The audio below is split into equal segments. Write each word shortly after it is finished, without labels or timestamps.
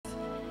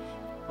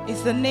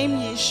It's the name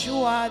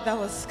Yeshua that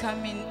was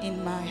coming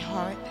in my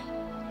heart.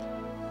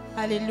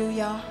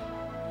 Hallelujah.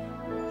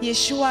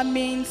 Yeshua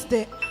means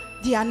the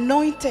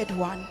anointed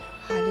one.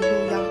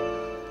 Hallelujah.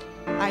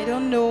 I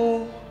don't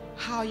know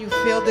how you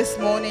feel this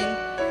morning,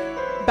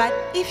 but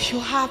if you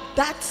have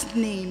that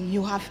name,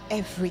 you have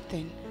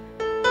everything.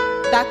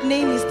 That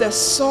name is the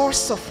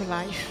source of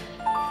life.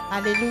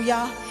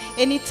 Hallelujah.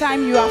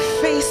 Anytime you are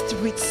faced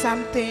with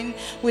something,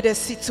 with a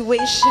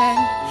situation,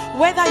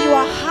 whether you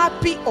are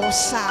happy or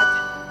sad,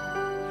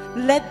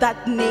 let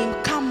that name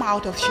come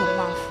out of your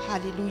mouth.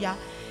 Hallelujah.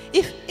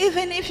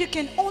 Even if you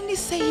can only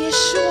say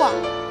Yeshua,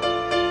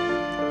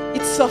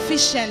 it's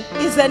sufficient.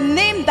 It's a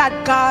name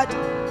that God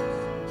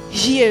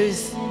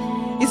hears.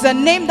 It's a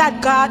name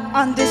that God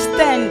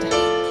understands.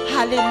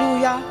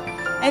 Hallelujah.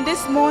 And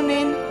this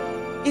morning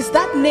is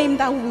that name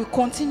that we will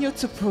continue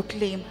to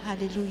proclaim.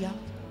 Hallelujah.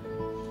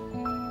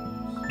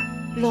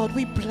 Lord,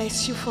 we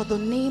bless you for the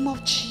name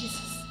of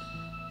Jesus.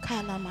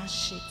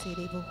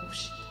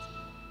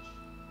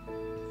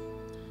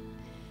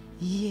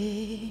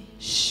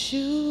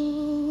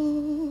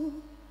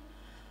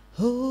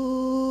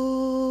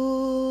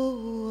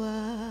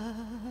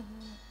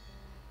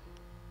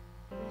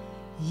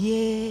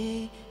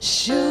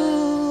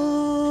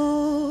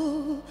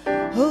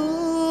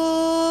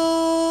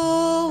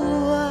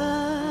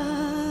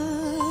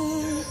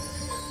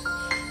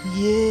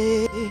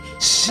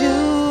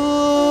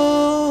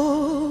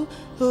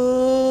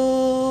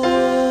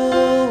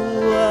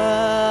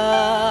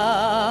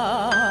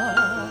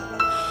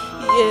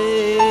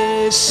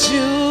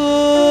 Yeshua.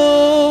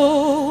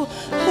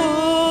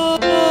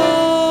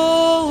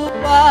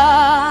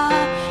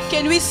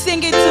 Can we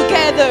sing it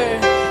together?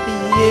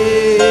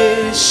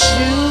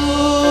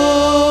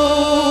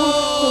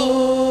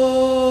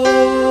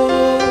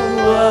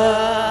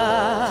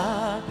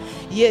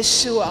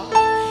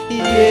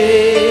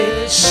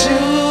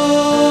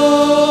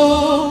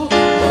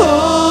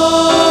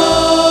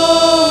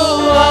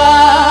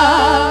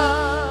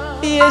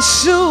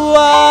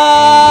 Yeshua,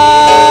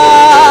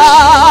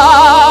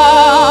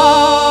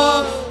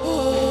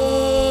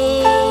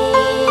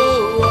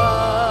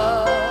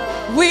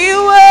 we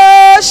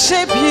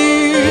worship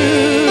you.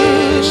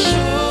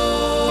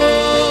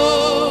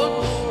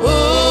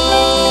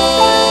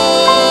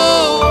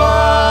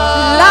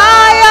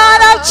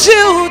 Lion of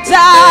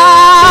Judah.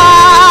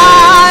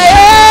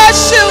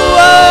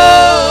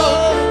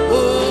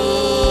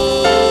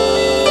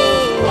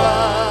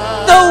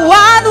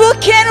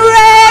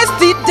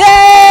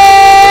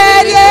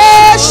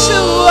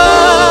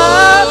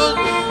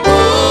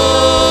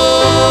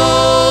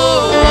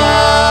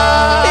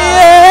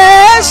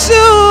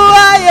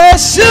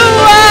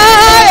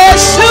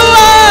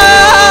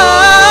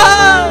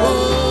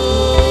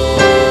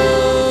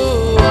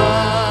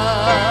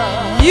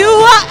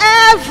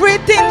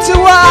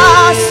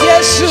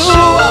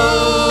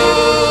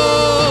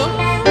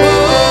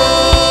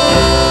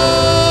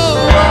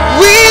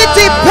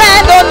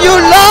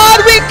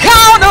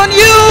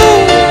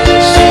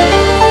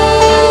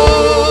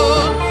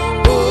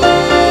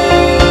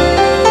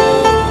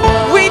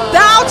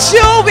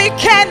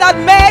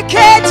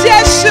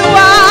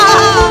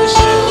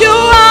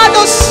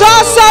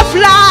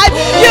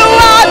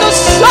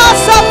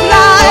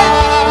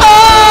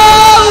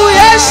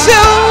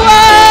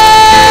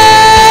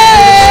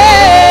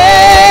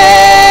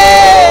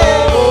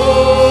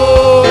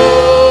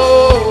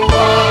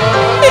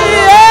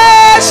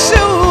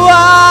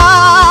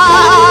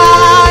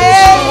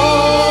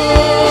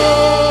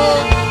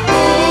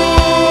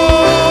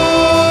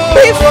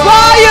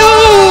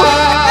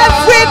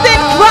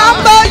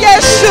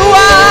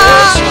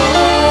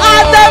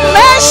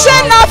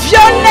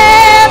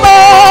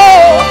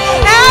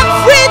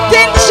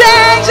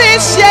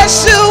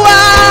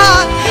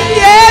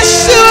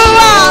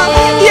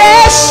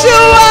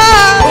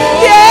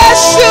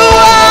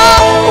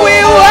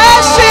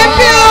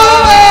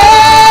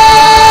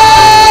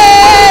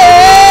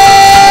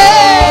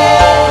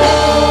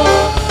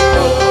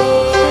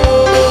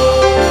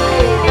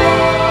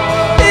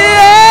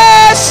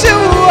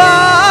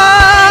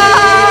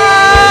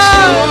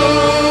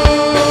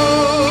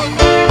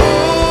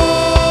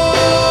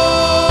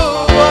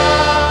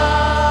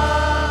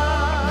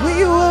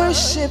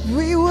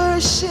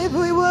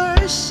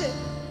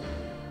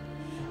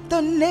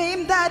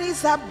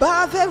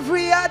 Above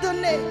every other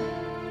name,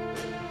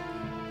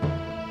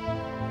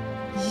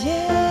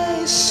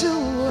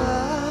 Yeshua,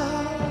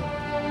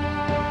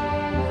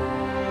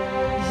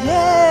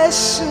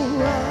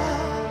 Yeshua,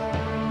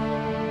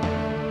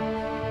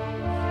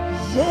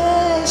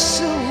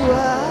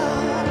 Yeshua,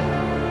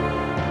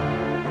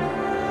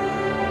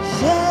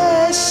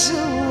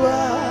 Yeshua,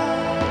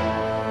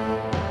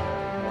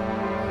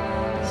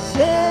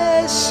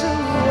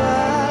 Yeshua.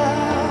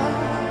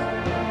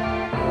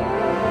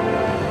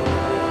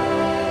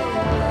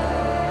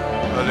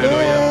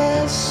 Hallelujah.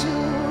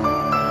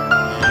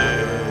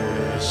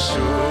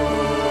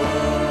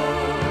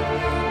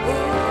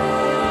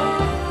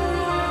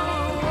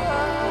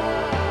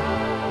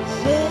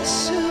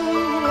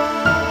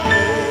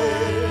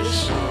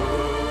 Yeshua.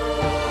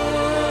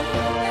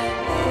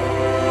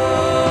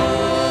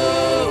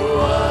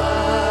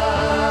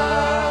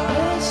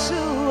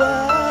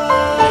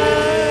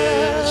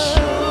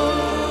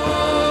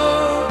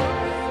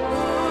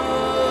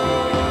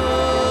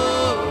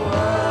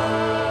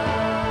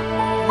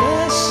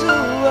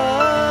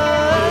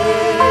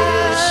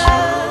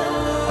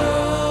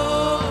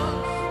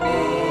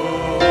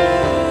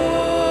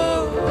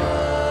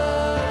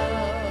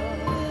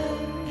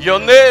 Your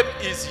name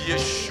is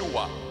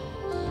Yeshua.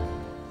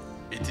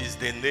 It is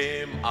the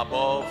name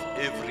above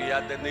every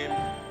other name.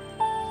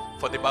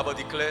 For the Bible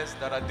declares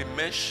that at the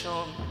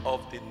mention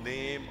of the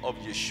name of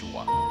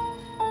Yeshua,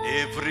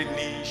 every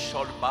knee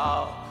shall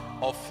bow,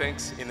 of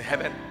thanks in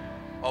heaven,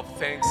 of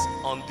thanks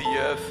on the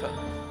earth,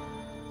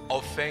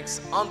 of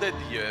thanks under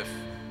the earth,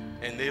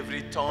 and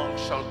every tongue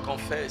shall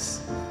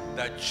confess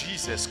that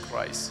Jesus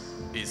Christ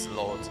is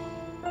Lord.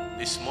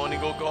 This morning,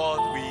 oh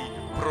God,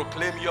 we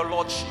proclaim your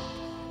Lordship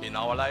in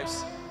our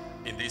lives,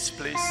 in this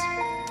place,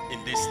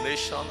 in this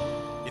nation,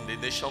 in the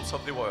nations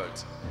of the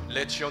world.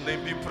 Let your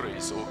name be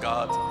praised, oh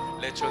God.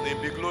 Let your name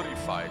be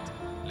glorified.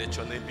 Let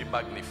your name be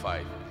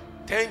magnified.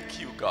 Thank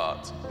you,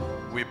 God.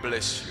 We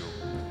bless you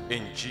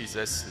in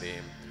Jesus'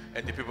 name.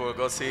 And the people of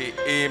God say,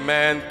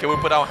 amen. Can we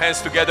put our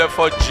hands together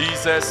for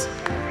Jesus?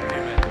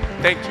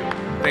 Amen. Thank you.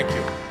 Thank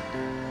you.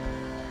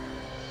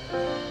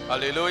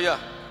 Hallelujah.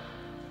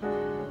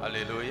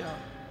 Hallelujah.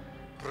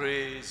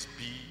 Praise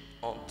be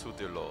unto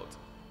the Lord.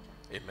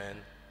 Amen.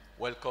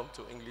 Welcome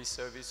to English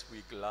service.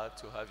 We're glad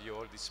to have you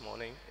all this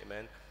morning.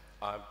 Amen.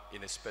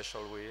 In a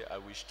special way, I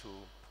wish to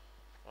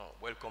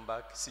welcome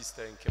back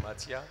Sister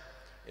Nkematia.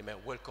 Amen.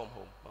 Welcome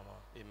home, Mama.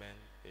 Amen.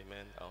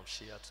 Amen.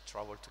 She had to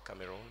travel to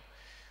Cameroon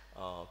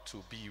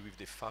to be with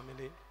the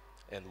family,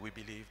 and we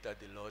believe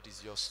that the Lord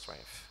is your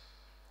strength.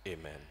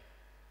 Amen.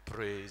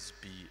 Praise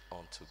be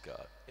unto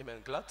God. Amen.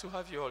 Glad to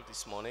have you all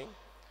this morning.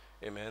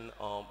 Amen.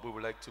 We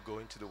would like to go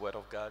into the Word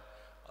of God,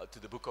 to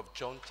the book of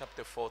John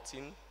chapter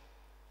 14.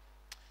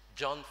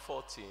 John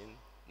 14,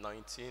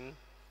 19.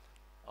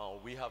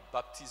 We have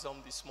baptism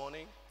this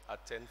morning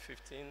at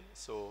 10:15.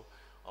 So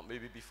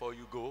maybe before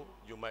you go,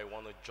 you might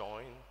want to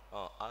join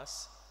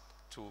us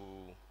to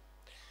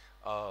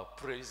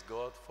praise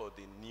God for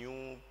the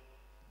new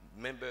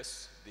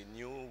members, the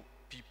new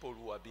people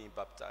who are being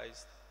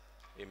baptized.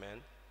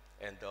 Amen.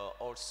 And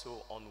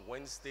also on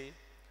Wednesday,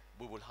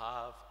 we will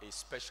have a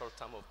special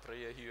time of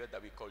prayer here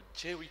that we call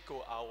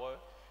Jericho Hour.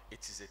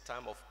 It is a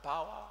time of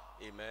power.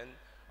 Amen.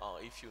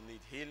 If you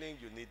need healing,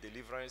 you need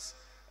deliverance,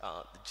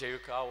 the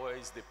Jericho Hour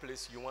is the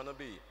place you want to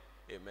be.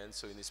 Amen.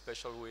 So in a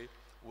special way,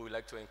 we would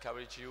like to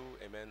encourage you.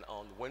 Amen.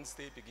 On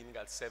Wednesday, beginning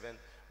at 7,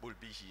 we'll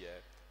be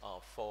here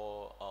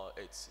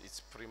it's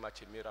pretty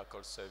much a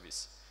miracle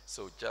service.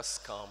 So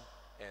just come,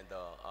 and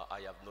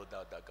I have no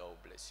doubt that God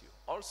will bless you.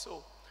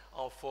 Also,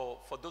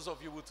 for those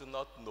of you who do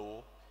not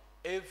know,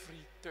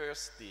 every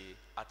Thursday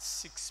at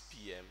 6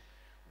 p.m.,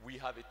 we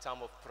have a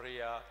time of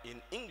prayer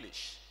in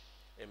English.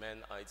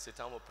 Amen. It's a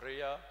time of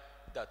prayer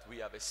that we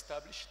have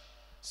established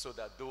so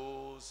that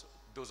those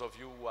of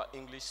you who are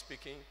English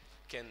speaking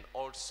can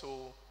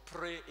also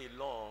pray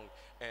along.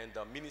 And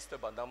Minister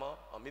Bandama,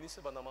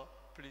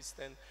 please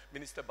stand.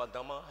 Minister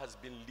Bandama has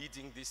been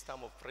leading this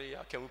time of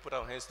prayer. Can we put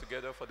our hands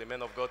together for the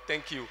man of God?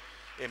 Thank you.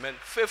 Amen.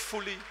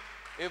 Faithfully,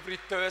 every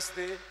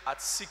Thursday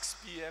at 6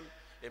 p.m.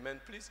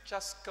 Amen. Please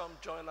just come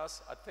join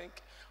us. I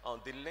think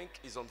the link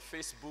is on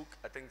Facebook.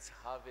 I think it's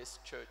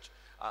Harvest Church.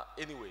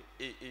 Anyway,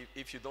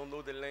 if you don't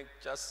know the link,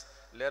 just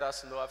let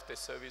us know after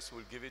service.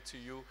 We'll give it to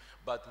you.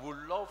 But we'd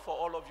love for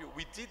all of you.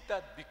 We did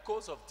that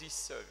because of this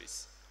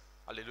service.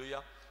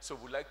 Hallelujah. So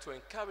we'd like to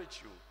encourage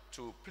you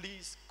to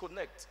please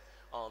connect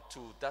to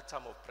that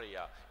time of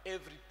prayer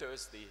every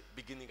Thursday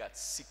beginning at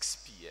 6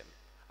 p.m.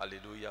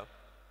 Hallelujah.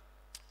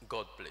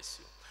 God bless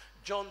you.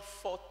 John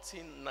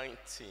 14,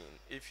 19.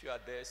 If you are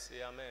there,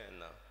 say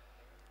amen.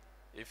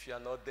 If you are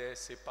not there,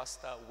 say,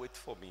 Pastor, wait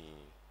for me.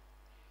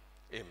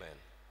 Amen.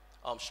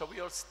 Shall we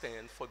all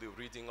stand for the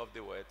reading of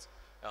the word?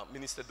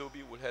 Minister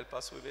Dobie will help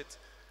us with it.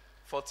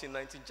 14,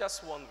 19,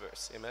 just one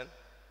verse. Amen.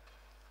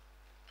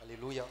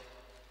 Hallelujah.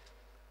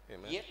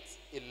 Amen. Yet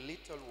a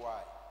little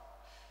while,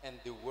 and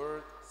the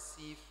world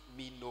seeth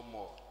me no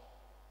more.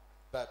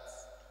 But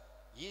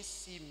ye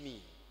see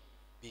me,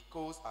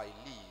 because I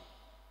live,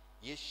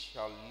 ye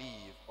shall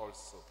live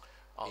also.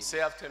 Say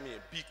after me,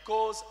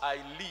 because I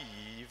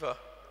live,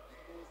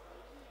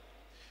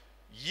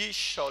 ye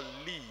shall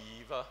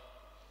live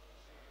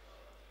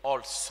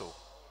also.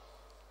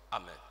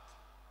 Amen.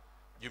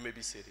 You may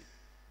be seated.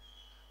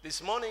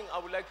 This morning, I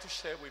would like to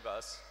share with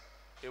us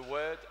a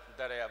word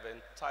that I have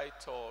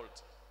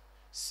entitled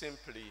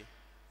simply,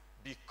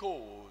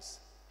 because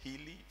he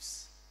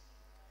lives.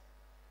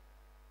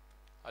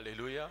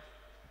 Hallelujah.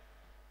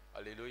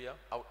 Hallelujah.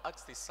 I'll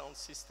ask the sound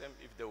system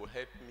if they will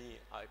help me.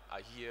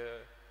 I hear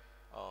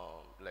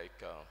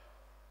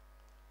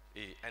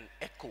an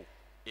echo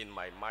in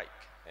my mic,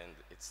 and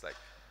it's like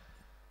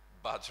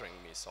bothering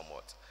me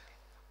somewhat.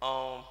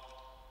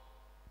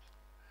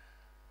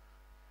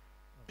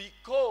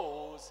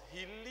 Because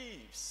he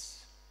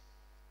lives.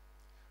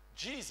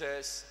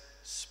 Jesus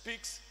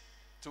speaks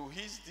to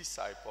his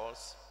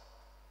disciples,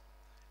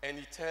 and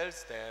he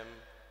tells them,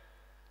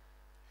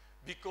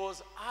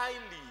 because I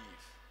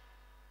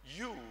live,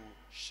 you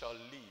shall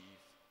live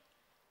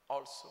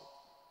also.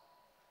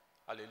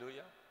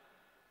 Hallelujah.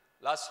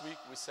 Last week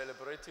we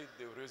celebrated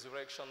the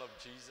resurrection of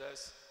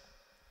Jesus,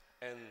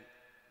 and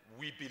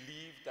we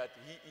believe that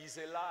he is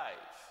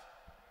alive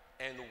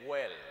and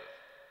well.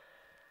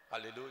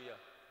 Hallelujah.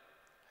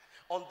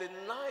 on the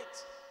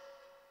night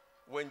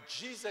when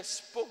Jesus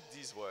spoke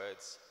these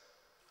words,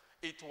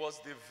 it was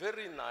the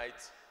very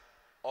night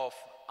of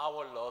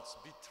our Lord's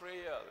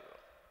betrayal.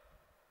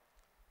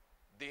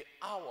 The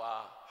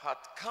hour had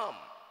come.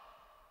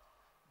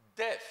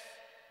 Death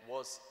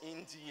was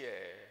in the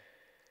air.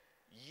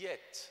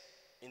 Yet,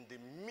 in the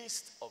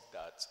midst of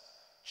that,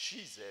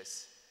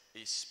 Jesus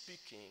is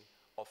speaking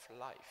of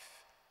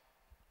life.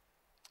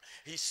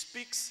 He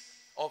speaks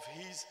of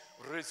his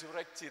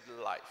resurrected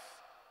life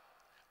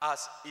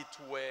as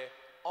it were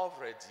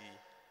already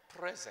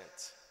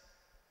present.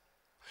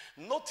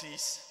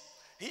 Notice,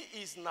 he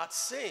is not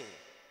saying,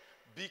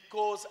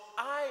 because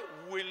I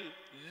will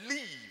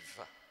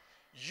live,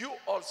 you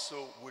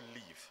also will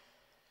live.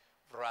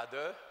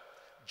 Rather,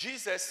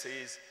 Jesus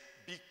says,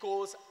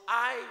 because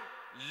I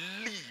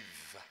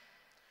live,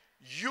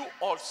 you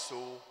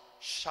also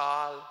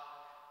shall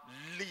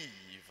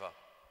live.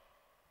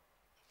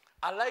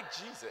 I like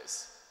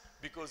Jesus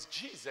because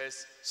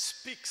Jesus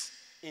speaks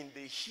in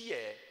the here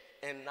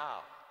and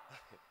now.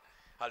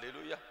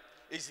 Hallelujah.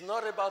 It's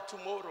not about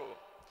tomorrow.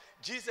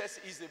 Jesus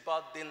is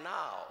about the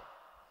now.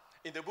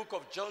 In the book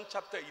of John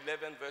chapter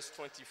 11 verse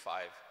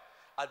 25,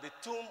 at the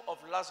tomb of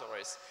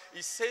Lazarus,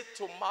 he said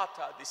to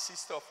Martha, the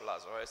sister of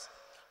Lazarus,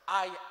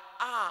 I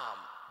am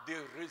the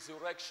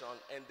resurrection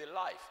and the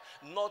life.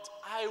 Not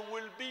I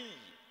will be,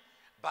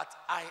 but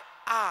I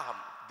am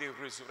the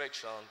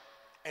resurrection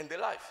and the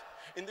life.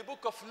 In the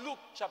book of Luke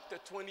chapter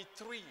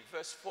 23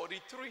 verse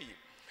 43,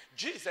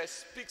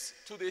 Jesus speaks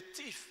to the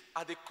thief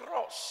at the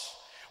cross.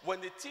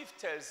 When the thief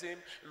tells him,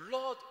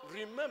 Lord,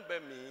 remember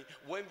me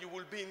when you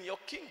will be in your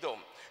kingdom.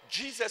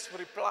 Jesus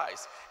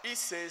replies, he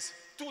says,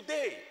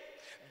 today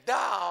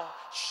thou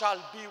shalt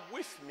be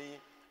with me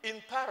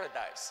in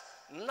paradise.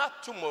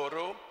 Not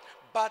tomorrow,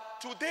 but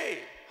today.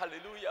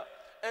 Hallelujah.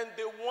 And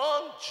the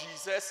one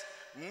Jesus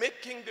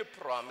making the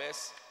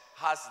promise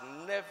has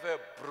never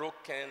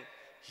broken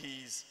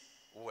his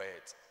word.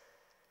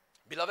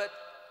 Beloved,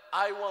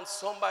 I want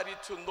somebody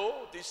to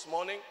know this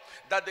morning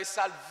that the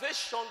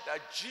salvation that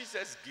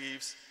Jesus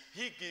gives,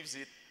 he gives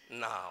it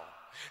now.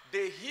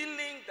 The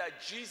healing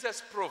that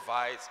Jesus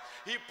provides,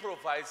 he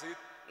provides it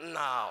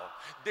now.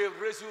 The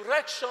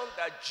resurrection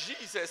that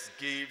Jesus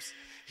gives,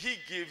 he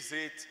gives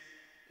it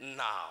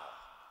now.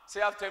 Say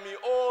after me,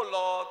 oh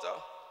Lord,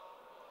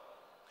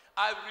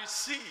 I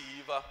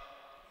receive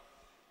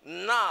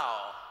now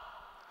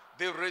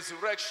the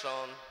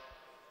resurrection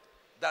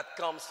that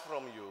comes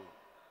from you.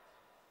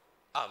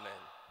 Amen.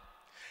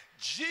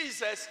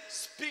 Jesus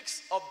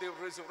speaks of the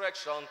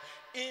resurrection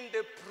in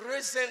the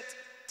present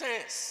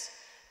tense.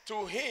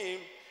 To him,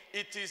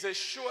 it is a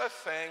sure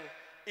thing,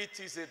 it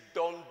is a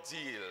done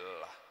deal.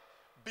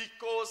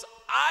 Because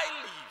I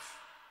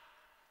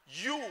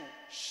live, you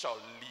shall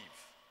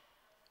live.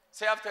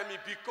 Say after me,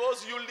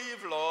 because you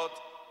live, Lord,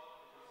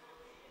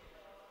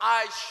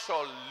 I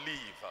shall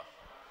live.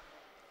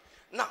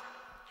 Now,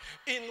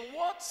 in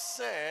what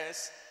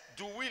sense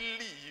do we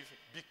live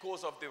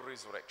because of the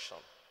resurrection?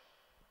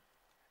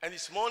 And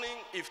this morning,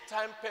 if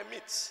time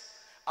permits,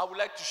 I would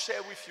like to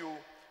share with you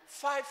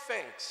 5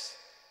 things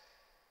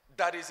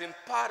that is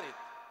imparted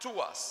to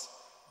us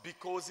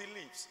because he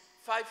lives.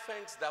 5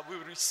 things that we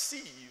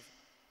receive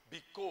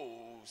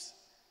because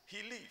he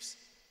lives.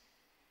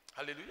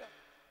 Hallelujah.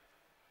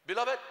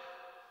 Beloved,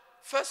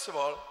 first of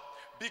all,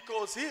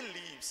 because he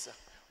lives,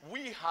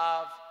 we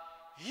have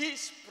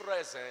his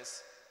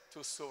presence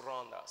to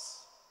surround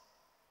us.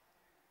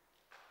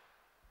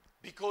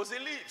 Because he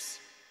lives,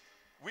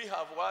 we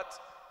have what?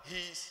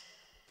 His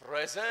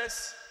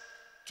presence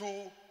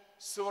to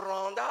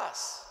surround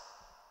us.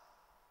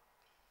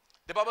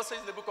 The Bible says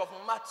in the book of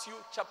Matthew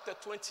chapter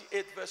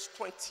 28 verse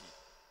 20,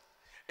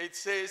 it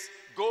says,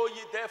 go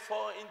ye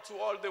therefore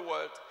into all the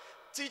world,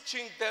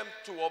 teaching them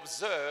to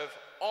observe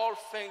all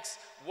things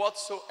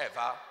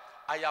whatsoever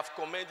I have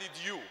commanded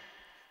you.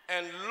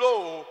 And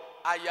lo,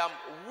 I am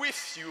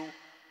with you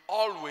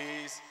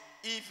always,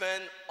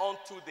 even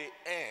unto the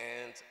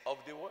end of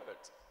the world.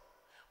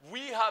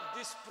 We have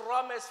this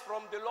promise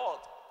from the Lord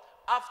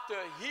after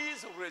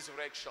his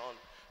resurrection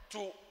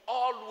to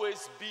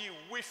always be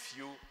with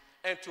you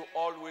and to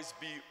always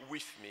be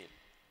with me.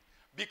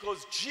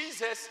 Because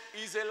Jesus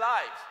is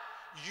alive.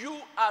 You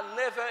are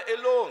never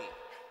alone.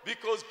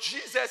 Because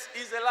Jesus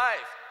is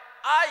alive.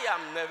 I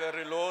am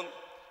never alone.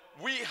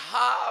 We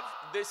have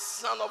the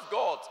Son of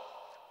God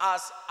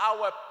as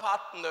our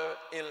partner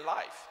in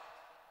life,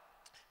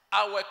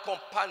 our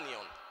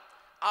companion,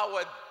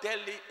 our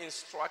daily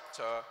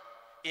instructor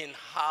in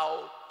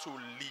how to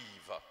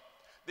live.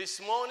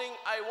 This morning,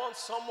 I want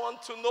someone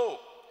to know,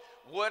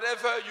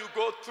 wherever you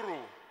go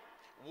through,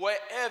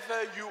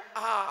 wherever you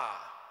are,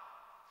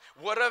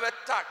 whatever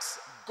task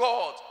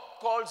God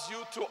calls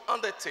you to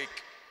undertake,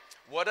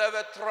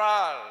 whatever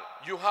trial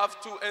you have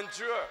to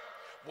endure,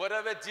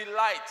 whatever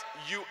delight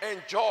you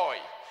enjoy,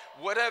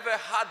 whatever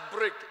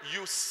heartbreak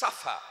you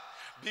suffer,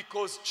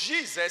 because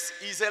Jesus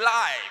is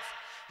alive,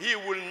 he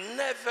will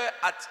never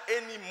at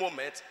any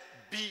moment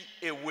be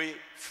away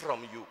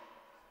from you.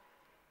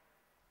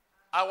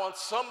 I want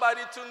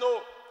somebody to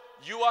know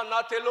you are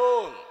not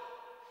alone.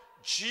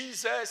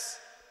 Jesus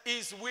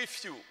is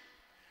with you.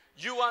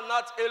 You are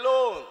not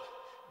alone.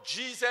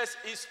 Jesus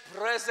is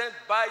present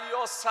by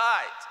your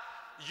side.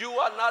 You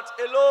are not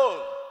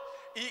alone.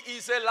 He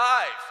is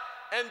alive.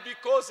 And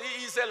because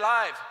he is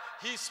alive,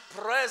 his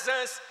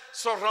presence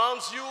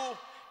surrounds you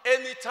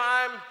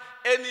anytime,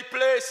 any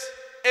place,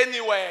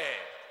 anywhere.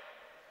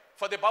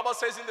 For the Bible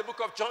says in the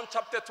book of John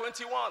chapter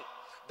 21,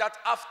 that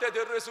after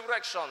the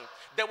resurrection,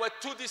 there were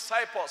two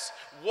disciples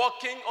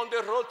walking on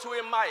the road to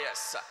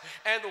Emmaus.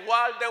 And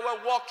while they were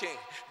walking,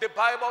 the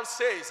Bible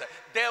says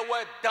they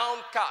were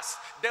downcast,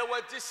 they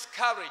were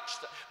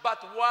discouraged.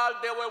 But while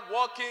they were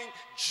walking,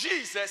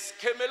 Jesus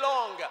came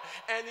along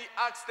and he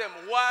asked them,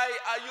 "Why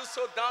are you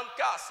so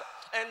downcast?"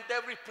 And they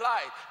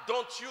replied,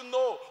 "Don't you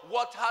know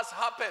what has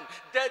happened?"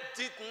 They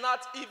did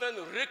not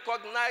even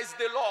recognize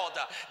the Lord.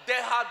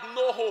 They had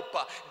no hope.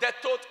 They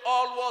thought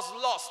all was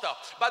lost.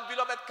 But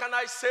beloved, can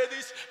I say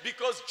this?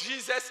 Because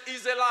Jesus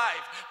is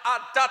alive.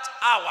 At that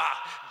hour,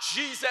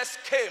 Jesus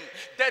came.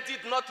 They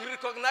did not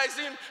recognize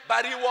him,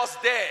 but he was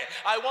there.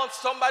 I want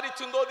somebody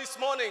to know this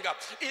morning,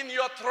 in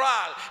your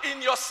trial,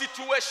 in your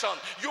situation,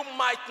 you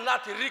might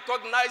not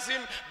recognize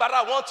him, but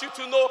I want you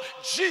to know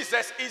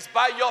Jesus is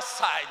by your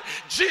side.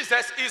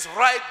 Jesus is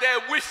right there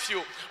with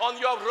you on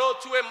your road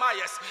to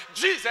Emmaus.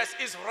 Jesus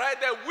is right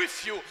there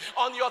with you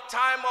on your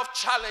time of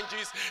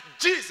challenges.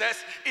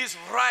 Jesus is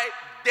right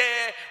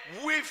there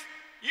with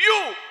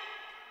you.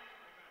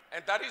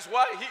 And that is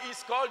why he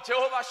is called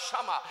Jehovah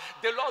Shammah,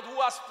 the Lord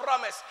who has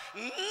promised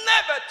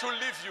never to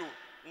leave you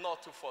nor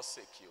to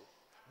forsake you.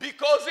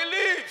 Because he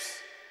lives,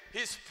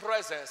 his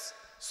presence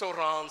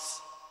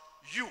surrounds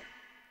you.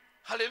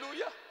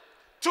 Hallelujah.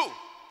 2,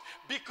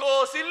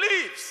 because he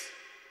lives.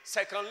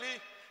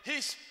 Secondly,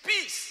 his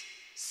peace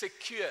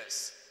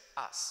secures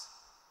us.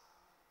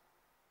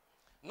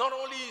 Not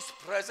only his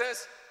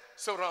presence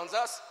surrounds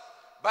us,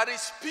 but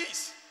his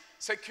peace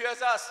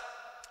secures us.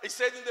 He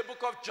said in the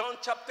book of John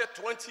chapter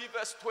 20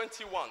 verse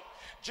 21,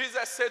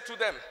 Jesus said to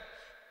them,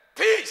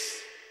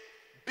 "Peace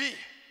be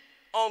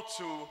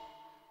unto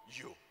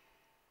you."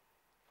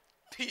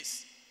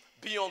 Peace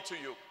be unto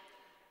you.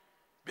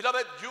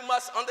 Beloved, you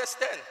must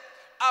understand,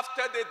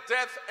 after the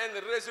death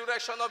and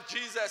resurrection of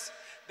Jesus,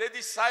 the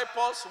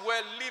disciples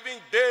were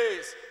living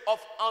days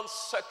of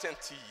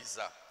uncertainties,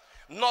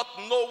 not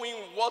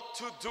knowing what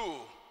to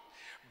do.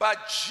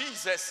 But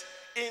Jesus,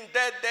 in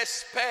their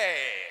despair,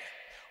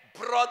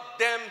 brought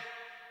them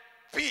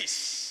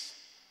peace.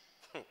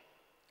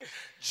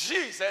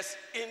 Jesus,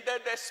 in their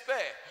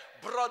despair,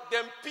 brought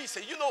them peace.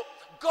 You know,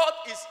 God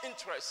is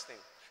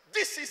interesting.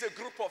 This is a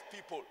group of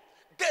people.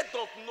 They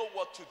don't know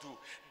what to do.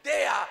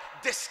 They are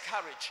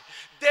discouraged.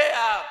 They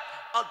are,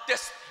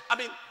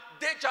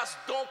 they just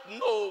don't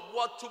know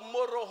what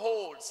tomorrow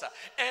holds.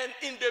 And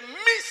in the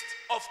midst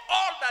of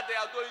all that they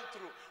are going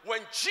through,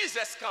 when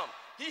Jesus comes,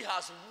 he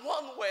has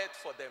one word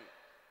for them: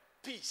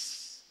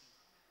 peace.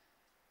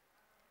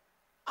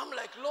 I'm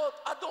like, "Lord,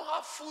 I don't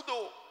have food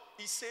though."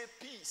 He said,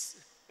 "Peace."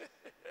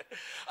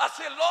 I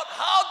said, "Lord,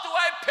 how do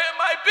I pay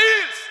my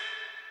bills?"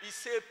 He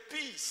said,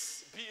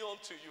 "Peace be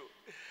unto you."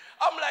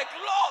 I'm like,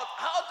 "Lord,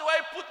 how do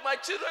I put my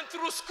children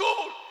through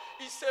school?"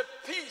 He said,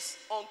 "Peace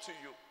unto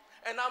you."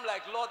 And I'm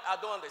like, "Lord, I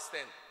don't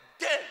understand."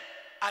 Then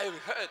I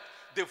heard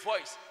the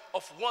voice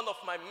of one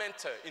of my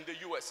mentors in the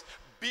US,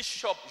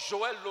 Bishop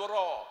Joel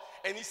Laurent.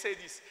 And he said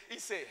this. He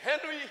said,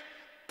 "Henri,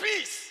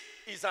 peace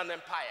is an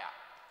empire."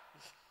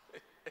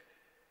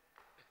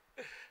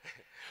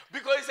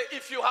 Because he said,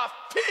 if you have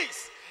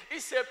peace, he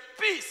said,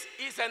 peace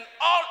is an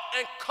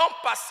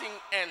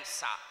all-encompassing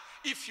answer.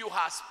 If you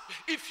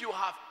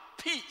have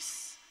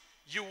peace,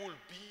 you will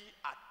be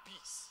at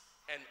peace,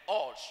 and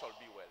all shall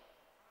be well.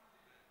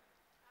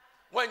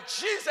 When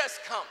Jesus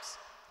comes,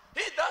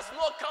 he does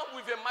not come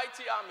with a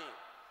mighty army.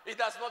 He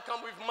does not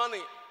come with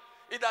money.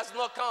 He does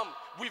not come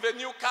with a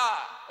new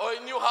car or a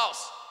new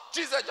house.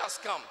 Jesus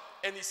just comes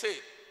and he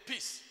said,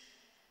 "Peace."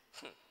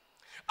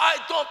 I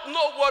don't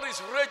know what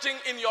is raging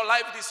in your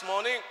life this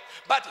morning,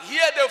 but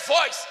hear the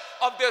voice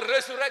of the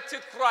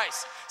resurrected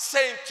Christ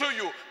saying to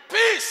you,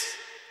 "Peace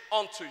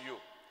unto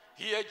you."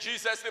 Hear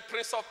Jesus, the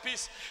Prince of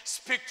Peace,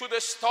 speak to the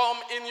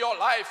storm in your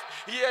life.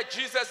 Hear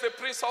Jesus, the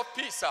Prince of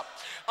Peace,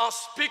 and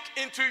speak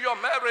into your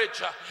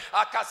marriage,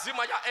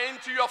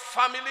 into your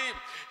family.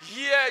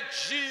 Hear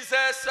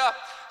Jesus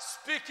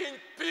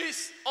speaking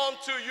peace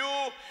unto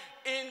you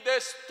in the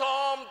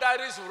storm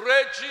that is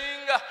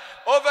raging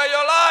over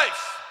your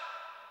life.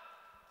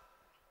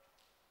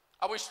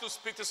 I wish to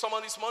speak to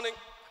someone this morning.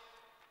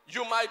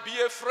 You might be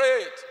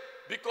afraid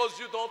because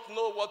you don't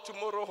know what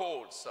tomorrow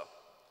holds.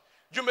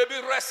 You may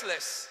be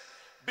restless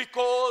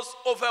because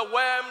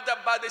overwhelmed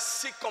by the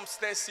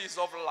circumstances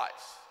of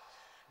life.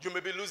 You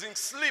may be losing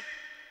sleep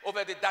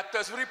over the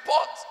doctor's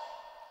report.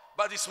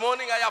 But this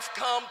morning I have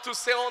come to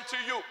say unto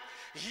you,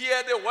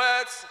 hear the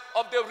words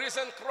of the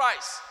risen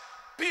Christ.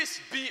 Peace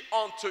be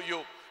unto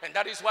you. And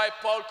that is why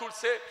Paul could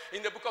say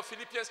in the book of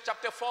Philippians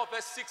chapter 4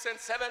 verse 6 and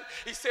 7,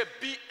 he said,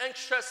 be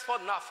anxious for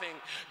nothing.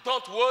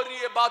 Don't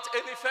worry about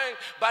anything,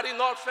 but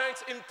in all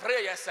things in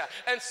prayers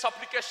and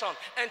supplication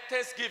and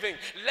thanksgiving,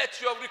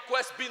 let your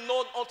requests be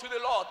known unto the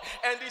Lord.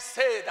 And he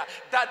said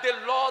that the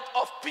Lord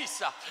of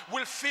peace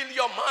will fill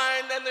your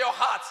mind and your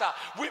hearts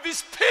with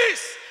his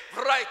peace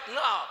right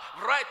now,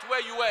 right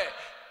where you are,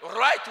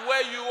 right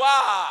where you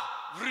are.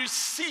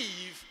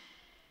 Receive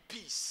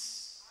peace.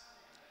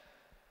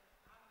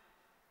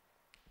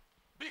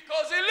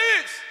 Because he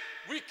lives,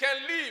 we can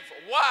live.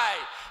 Why?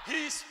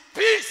 His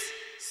peace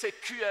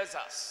secures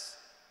us.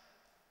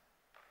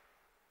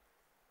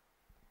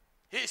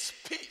 His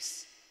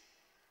peace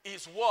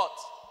is what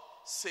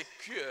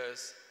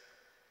secures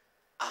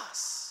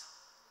us.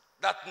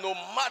 That no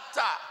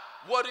matter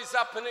what is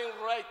happening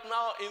right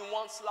now in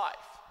one's life,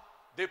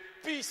 the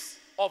peace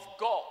of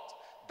God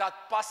that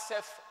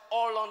passeth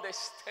all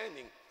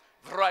understanding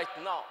right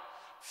now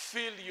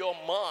fill your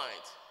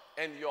mind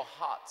and your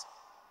heart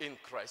in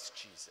Christ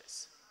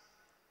Jesus.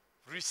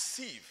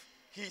 Receive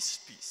his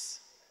peace.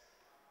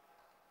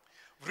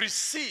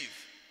 Receive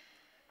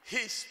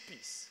his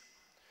peace.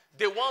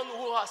 The one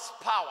who has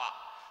power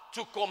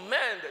to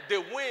command the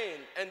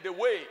wind and the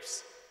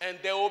waves and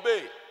they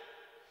obey,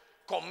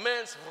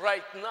 commands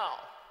right now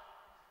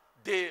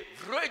the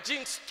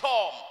raging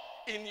storm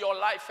in your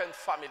life and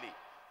family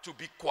to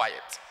be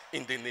quiet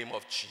in the name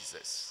of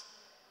Jesus.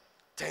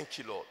 Thank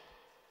you, Lord.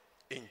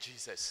 In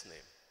Jesus' name.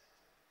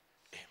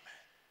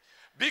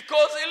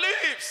 Because he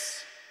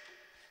lives.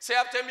 Say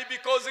after me,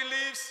 because he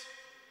lives,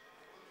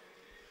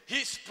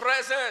 his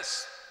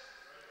presence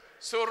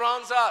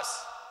surrounds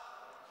us.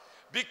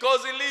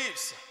 Because he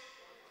lives,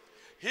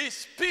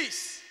 his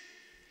peace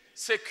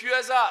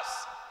secures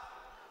us.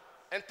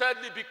 And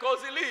thirdly, because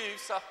he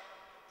lives,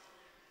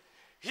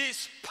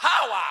 his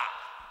power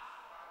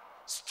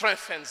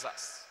strengthens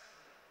us.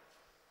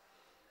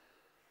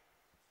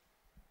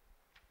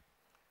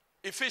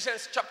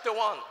 Ephesians chapter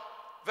 1,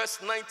 verse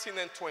 19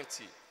 and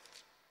 20.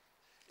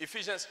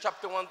 Ephesians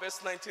chapter 1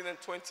 verse 19 and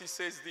 20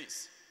 says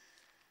this.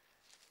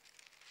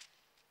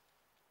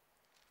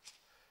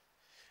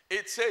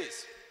 It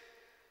says,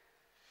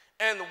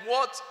 and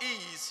what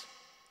is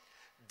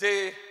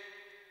the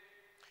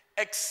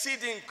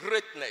exceeding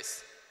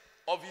greatness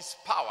of his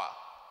power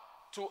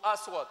to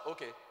us what?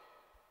 Okay.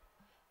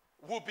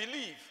 Who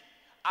believe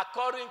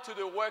according to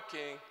the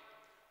working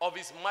of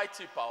his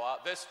mighty power,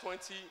 verse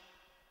 20,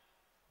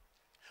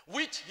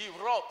 which he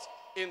wrought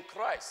in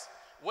Christ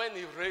when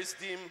he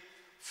raised him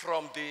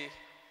from the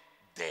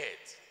dead.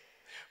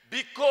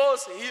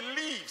 Because he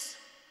lives,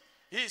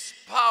 his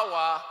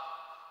power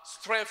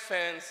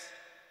strengthens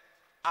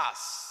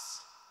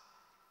us.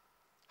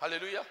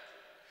 Hallelujah.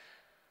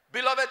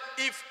 Beloved,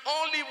 if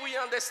only we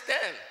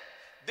understand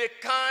the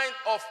kind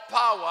of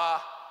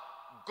power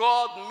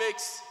God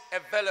makes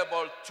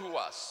available to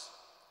us,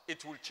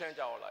 it will change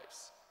our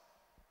lives.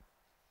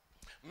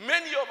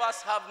 Many of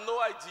us have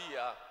no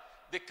idea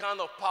the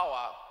kind of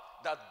power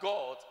that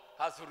God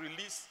has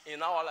released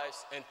in our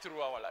lives and through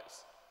our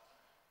lives.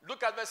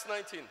 Look at verse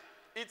 19.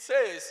 It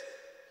says,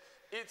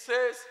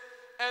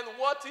 and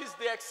what is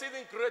the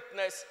exceeding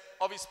greatness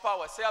of his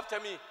power? Say after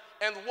me,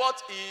 and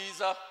what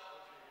is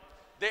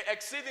the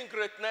exceeding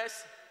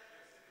greatness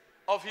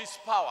of his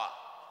power?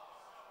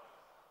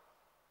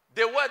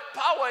 The word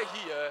power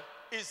here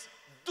is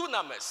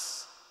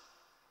dunamis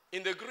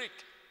in the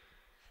Greek,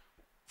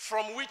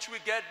 from which we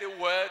get the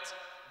word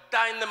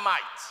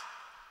dynamite.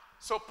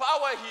 So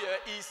power here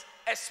is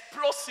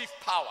explosive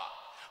power,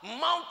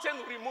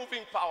 mountain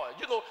removing power.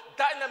 You know,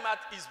 dynamite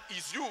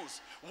is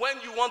used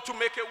when you want to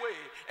make a way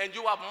and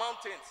you have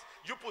mountains.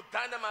 You put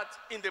dynamite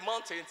in the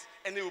mountains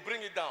and it will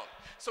bring it down.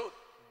 So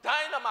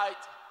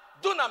dynamite,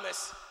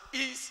 dunamis,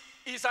 is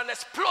an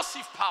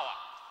explosive power.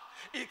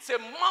 It's a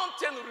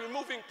mountain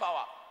removing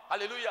power.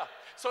 Hallelujah.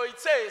 So it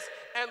says,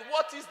 and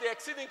what is the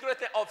exceeding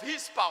greatness of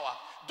his power?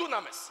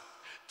 Dunamis.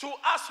 To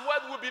us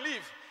what we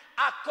believe,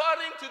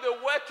 according to the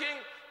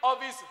working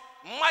of his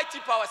mighty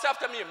power. Say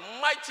after me,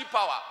 mighty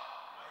power.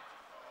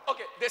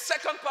 Okay, the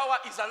second power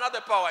is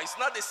another power. It's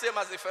not the same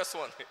as the first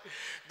one.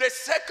 The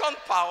second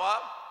power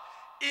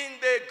in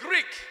the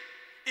Greek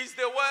is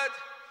the word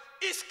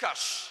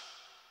ischus.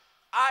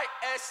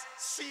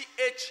 I-S-C-H-U-S,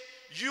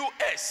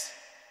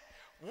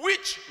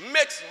 which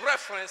makes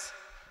reference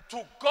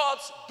to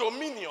God's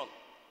dominion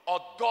or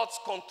God's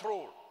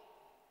control.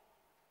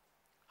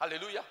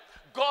 Hallelujah.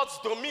 God's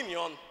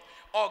dominion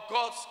or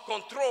God's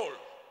control.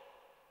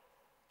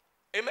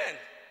 Amen.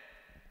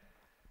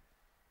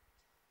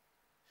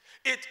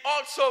 It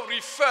also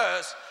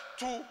refers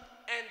to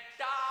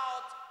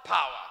endowed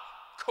power.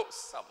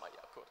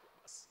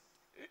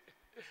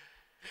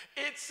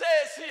 It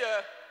says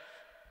here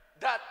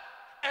that,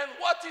 and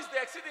what is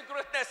the exceeding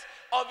greatness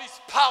of his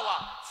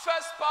power?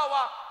 First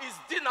power is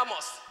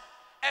dynamos,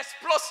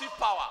 explosive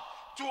power.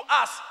 To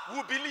us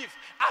who believe,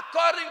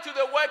 according to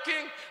the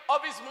working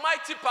of his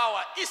mighty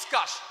power,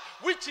 ischus,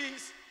 which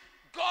is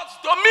God's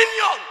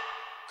dominion.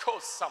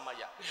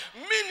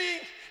 Meaning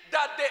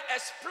that the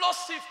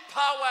explosive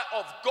power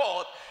of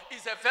God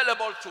is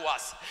available to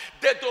us.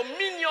 The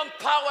dominion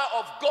power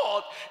of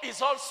God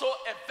is also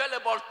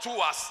available to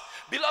us.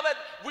 Beloved,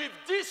 with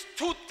these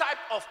two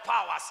types of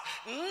powers,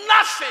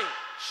 nothing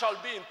shall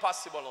be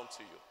impossible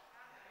unto you.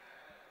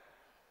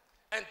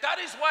 And that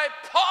is why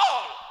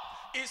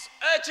Paul is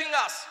urging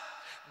us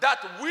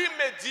that we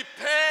may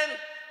depend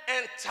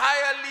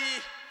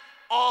entirely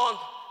on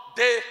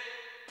the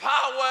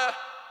power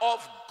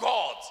of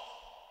God.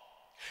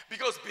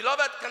 Because,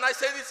 beloved, can I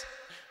say this?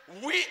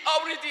 We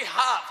already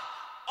have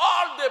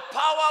all the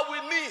power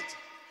we need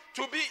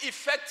to be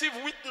effective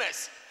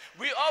witness.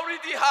 We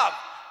already have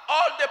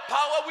all the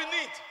power we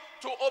need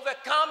to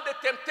overcome the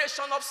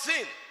temptation of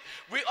sin.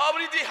 We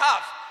already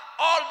have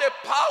all the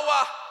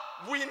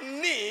power we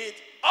need.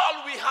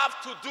 All we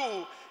have to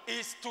do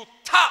is to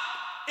tap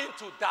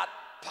into that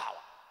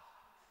power.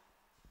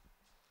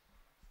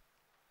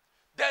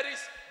 There is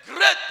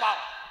great power.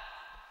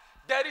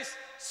 There is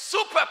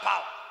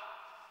superpower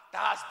that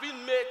has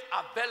been made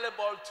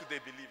available to the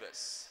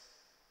believers.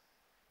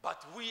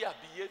 But we are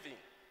behaving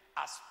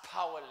as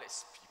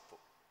powerless people.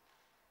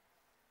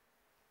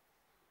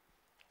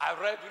 I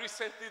read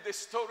recently the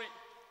story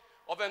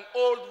of an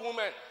old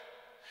woman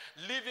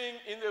living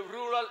in a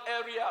rural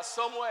area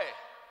somewhere.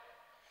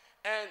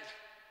 And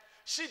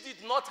she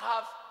did not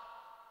have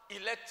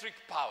electric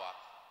power.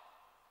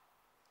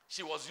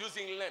 She was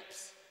using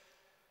lamps.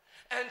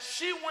 And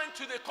she went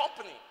to the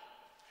company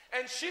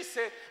and she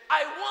said,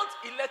 I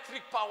want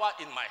electric power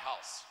in my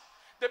house.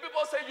 The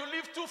people said, you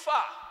live too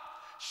far.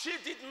 She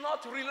did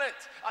not relent.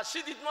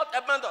 She did not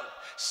abandon.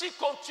 She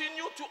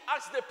continued to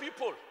ask the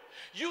people,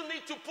 you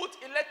need to put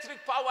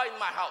electric power in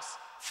my house.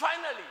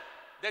 Finally,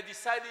 they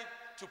decided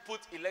to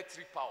put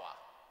electric power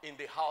in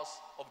the house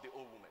of the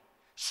old woman.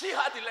 She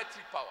had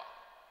electric power.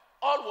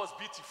 All was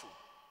beautiful.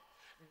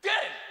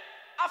 Then,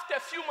 after a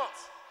few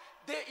months,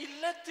 the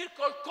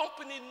electrical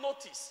company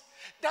noticed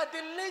that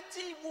the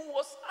lady who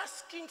was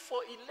asking for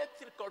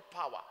electrical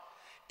power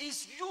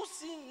is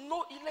using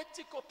no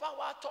electrical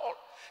power at all.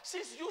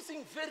 She's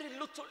using very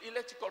little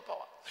electrical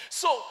power.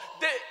 So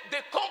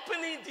the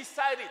company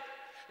decided,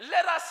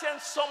 let us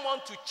send someone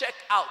to check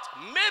out.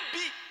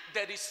 Maybe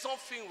there is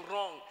something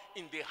wrong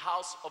in the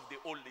house of the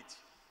old lady.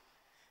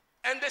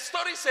 And the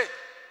story said,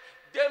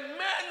 the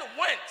man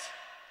went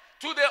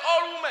to the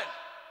old woman.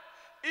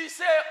 He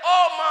said,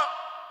 oh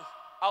ma,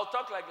 I'll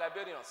talk like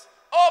Liberians.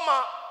 Oh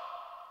ma,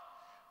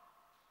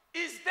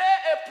 is there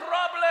a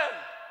problem?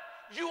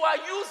 You are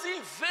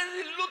using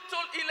very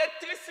little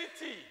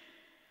electricity.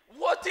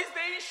 What is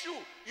the issue?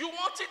 You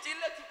wanted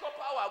electrical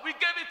power. We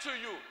gave it to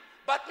you.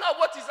 But now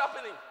what is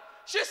happening?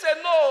 She said,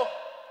 no,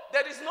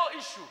 there is no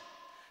issue.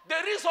 The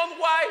reason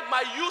why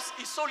my use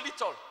is so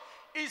little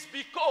is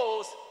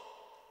because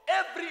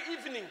every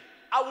evening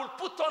I will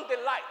put on the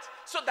light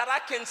so that I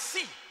can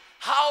see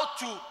how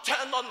to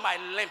turn on my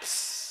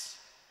lamps.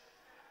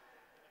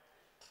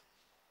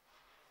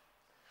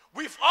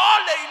 With all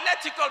the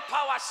electrical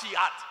power she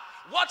had,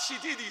 what she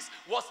did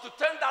was to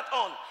turn that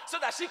on so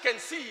that she can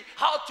see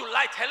how to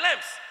light her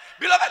lamps.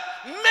 Beloved,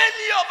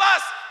 many of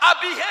us are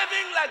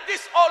behaving like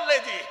this old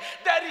lady.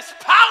 There is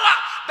power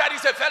that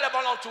is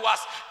available unto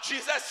us.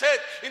 Jesus said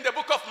in the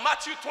book of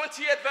Matthew 28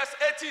 verse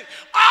 18,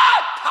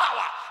 all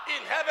power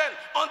in heaven,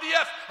 on the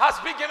earth has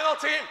been given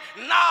unto him.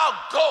 Now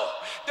go.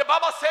 The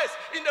Bible says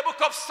in the book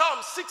of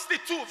Psalm 62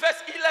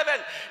 verse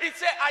 11, it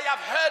says, I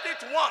have heard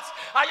it once,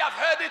 I have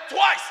heard it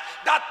twice,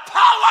 that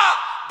power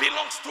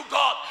belongs to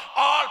God.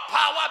 All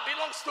power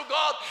belongs to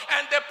God,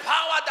 and the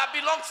power that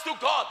belongs to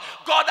God,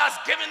 God has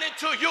given it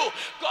to you.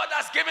 God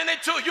has given it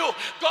to you.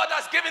 God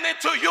has given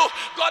it to you.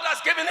 God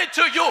has given it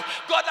to you.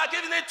 God has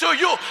given it to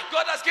you.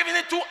 God has given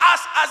it to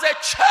us as a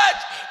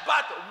church.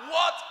 But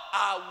what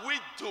are we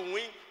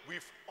doing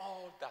with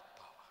all that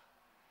power?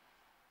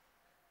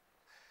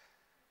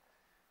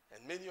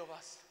 And many of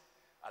us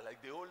are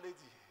like the old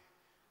lady.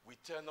 We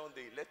turn on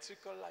the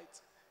electrical light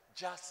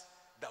just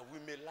that we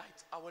may light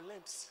our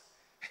lamps.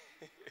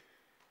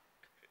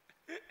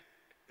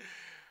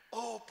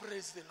 Oh,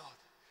 praise the Lord.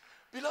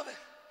 Beloved,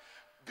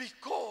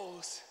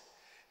 because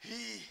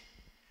he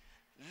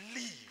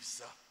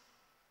lives,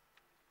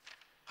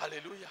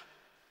 hallelujah,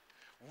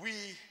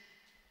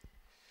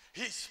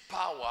 his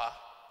power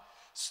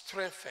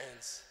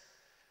strengthens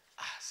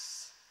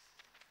us.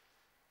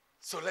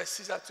 So let's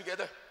see that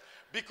together.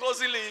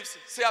 Because he lives,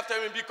 say after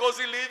me, because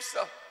he lives,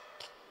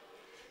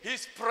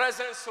 his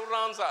presence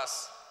surrounds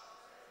us.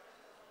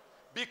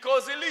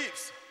 Because he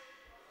lives,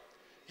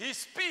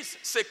 his peace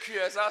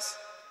secures us.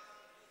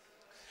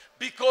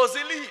 Because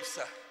he lives,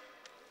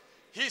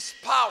 his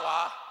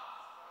power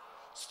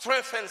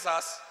strengthens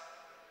us.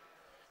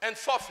 And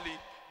fourthly,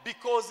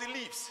 because he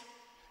lives,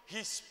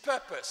 his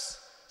purpose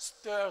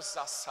stirs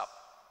us up.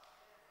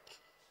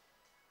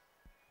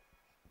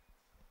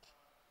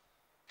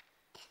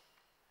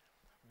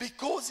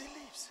 Because he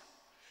lives,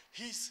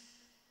 his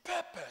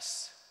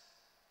purpose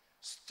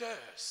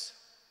stirs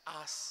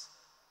us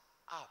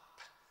up.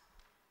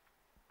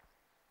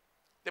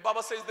 The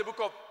Bible says in the book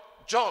of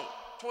John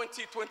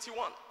 20:21,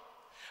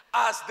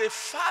 As the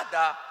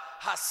Father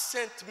has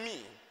sent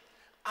me,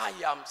 I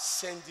am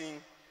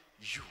sending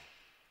you.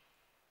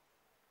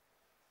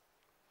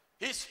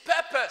 His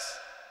purpose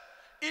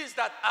is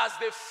that as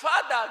the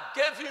Father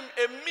gave him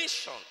a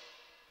mission,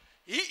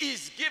 he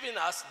is giving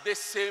us the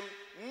same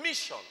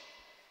mission,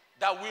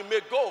 that we may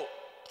go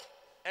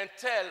and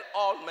tell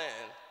all men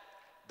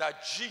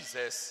that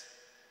Jesus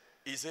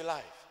is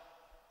alive.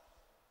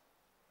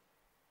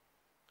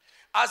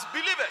 As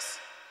believers,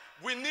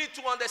 we need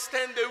to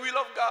understand the will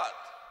of God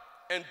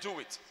and do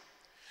it.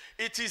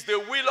 It is the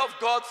will of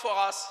God for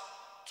us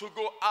to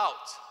go out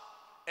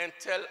and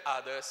tell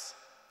others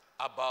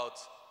about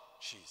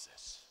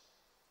Jesus.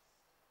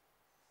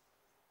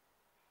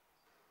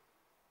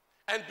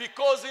 And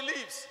because he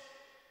lives,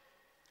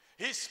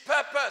 his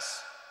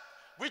purpose,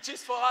 which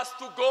is for us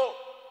to go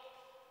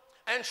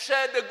and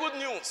share the good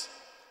news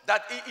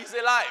that he is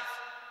alive,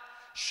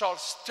 shall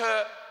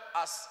stir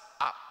us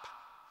up.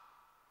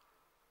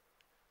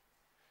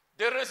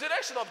 The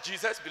resurrection of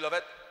Jesus,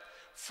 beloved,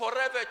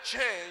 forever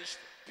changed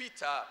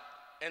Peter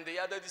and the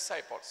other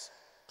disciples.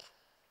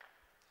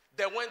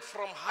 They went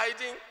from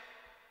hiding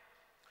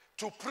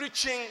to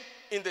preaching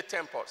in the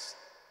temples.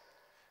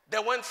 They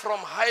went from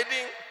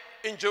hiding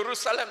in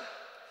Jerusalem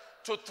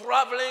to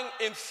traveling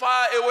in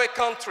faraway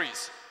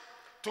countries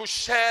to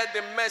share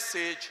the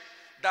message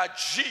that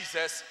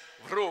Jesus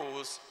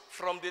rose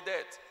from the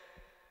dead.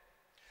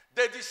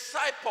 The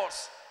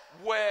disciples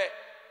were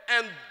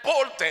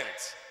emboldened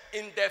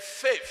in their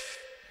faith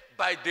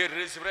by the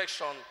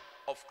resurrection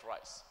of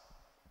Christ.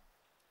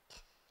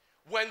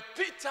 When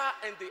Peter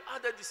and the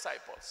other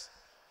disciples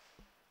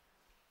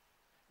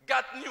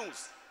got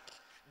news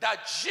that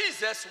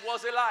Jesus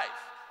was alive,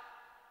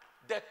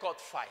 they caught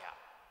fire.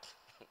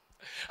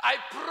 I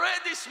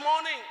pray this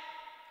morning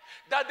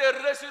that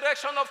the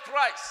resurrection of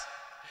Christ,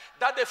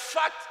 that the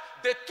fact,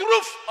 the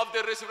truth of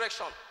the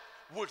resurrection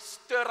will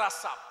stir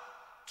us up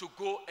to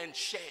go and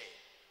share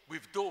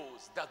with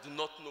those that do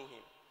not know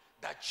him,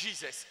 that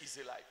Jesus is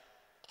alive.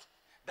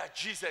 That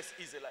Jesus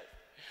is alive.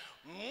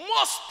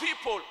 Most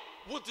people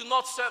who do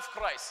not serve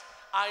Christ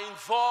are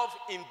involved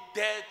in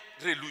dead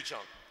religion.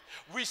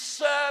 We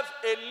serve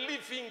a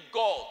living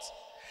God.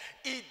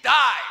 He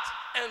died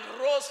and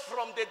rose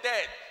from the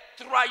dead,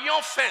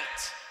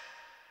 triumphant.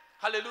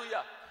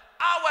 Hallelujah.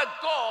 Our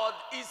God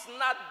is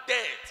not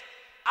dead.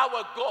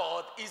 Our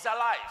God is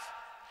alive.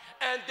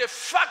 And the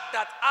fact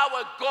that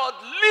our God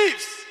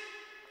lives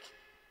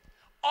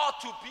ought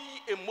to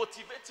be a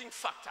motivating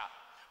factor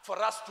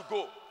for us to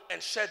go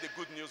and share the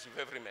good news with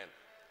every man.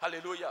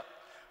 Hallelujah.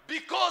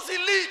 Because he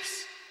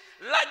lives,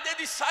 like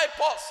the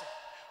disciples,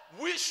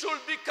 we should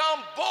become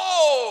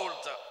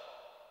bold.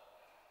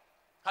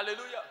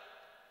 Hallelujah.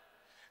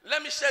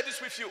 Let me share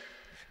this with you.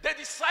 The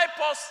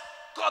disciples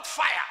caught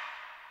fire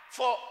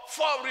for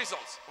 4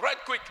 reasons. Right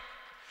quick.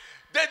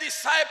 The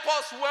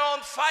disciples were on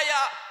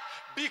fire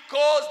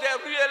because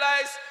they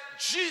realized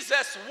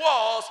Jesus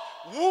was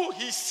who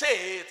he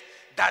said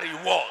that he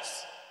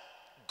was.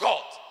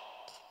 God.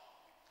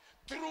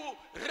 Through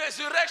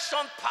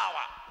resurrection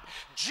power,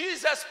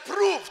 Jesus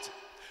proved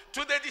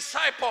to the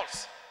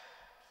disciples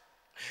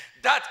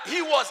that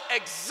he was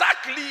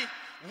exactly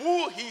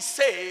who he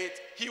said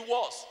he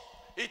was.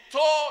 He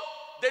told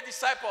the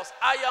disciples,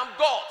 I am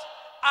God.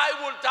 I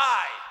will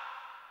die.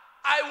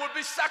 I will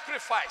be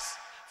sacrificed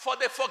for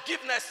the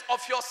forgiveness of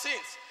your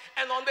sins.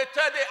 And on the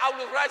 3rd day, I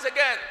will rise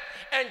again.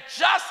 And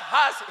just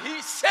as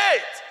he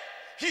said,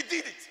 he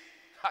did it.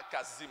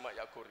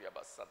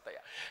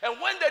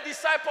 And when the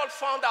disciples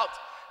found out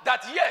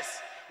that yes,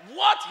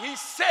 what he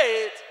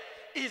said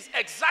is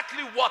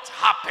exactly what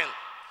happened,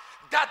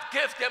 that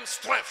gave them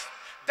strength,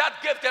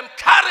 that gave them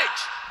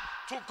courage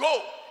to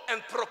go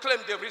and proclaim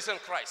the risen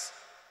Christ.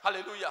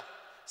 Hallelujah.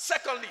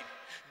 Secondly,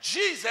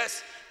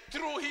 Jesus,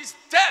 through his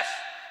death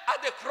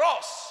at the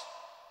cross,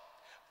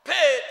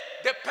 paid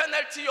the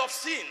penalty of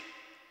sin,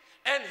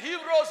 and he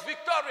rose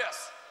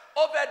victorious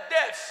over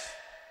death.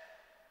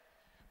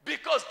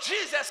 Because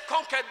Jesus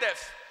conquered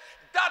death,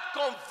 that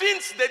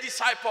convinced the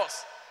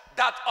disciples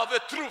that of a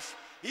truth,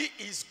 he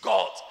is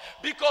God.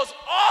 Because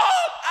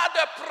all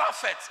other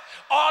prophets,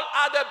 all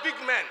other big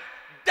men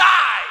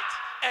died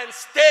and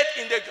stayed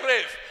in the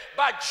grave.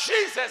 But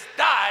Jesus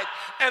died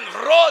and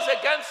rose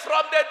again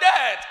from the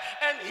dead.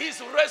 And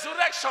his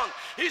resurrection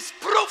is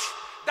proof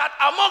that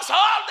amongst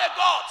all the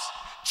gods,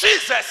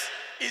 Jesus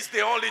is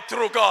the only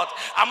true God.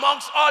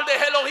 Amongst all the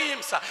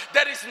Elohims,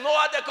 there is no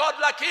other God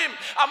like him.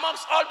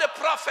 Amongst all the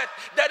prophets,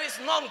 there is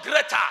none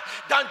greater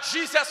than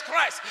Jesus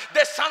Christ,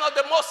 the Son of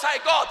the Most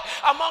High God.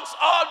 Amongst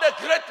all the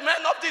great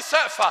men of this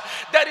earth,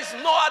 there is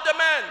no other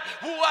man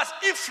who has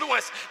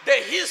influenced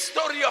the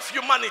history of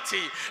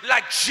humanity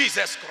like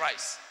Jesus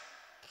Christ.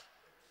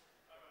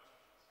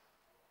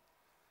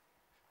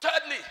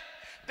 Thirdly,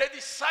 the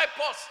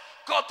disciples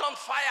caught on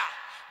fire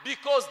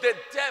because the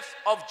death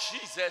of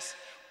Jesus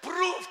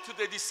proved to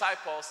the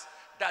disciples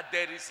that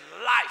there is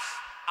life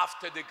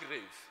after the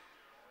grave.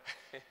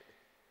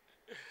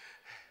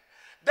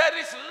 There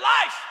is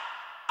life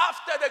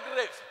after the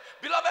grave.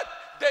 Beloved,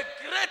 the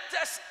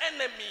greatest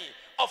enemy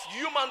of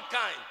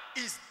humankind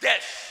is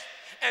death.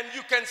 And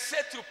you can say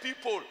to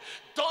people,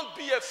 don't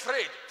be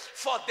afraid,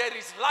 for there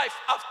is life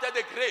after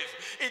the grave.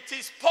 It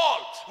is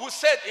Paul who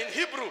said in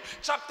Hebrew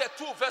chapter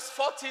 2 verse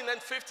 14 and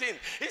 15,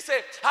 he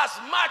said, as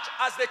much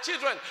as the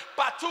children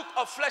partook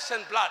of flesh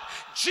and blood,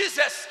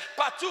 Jesus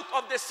partook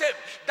of the same,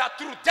 that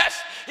through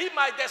death he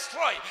might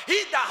destroy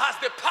he that has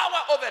the power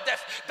over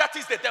death, that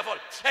is the devil.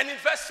 And in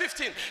verse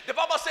 15, the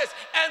Bible says,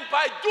 and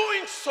by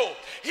doing so,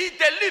 he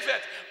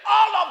delivered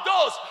all of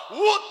those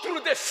who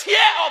through the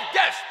fear of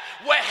death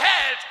were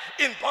held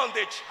in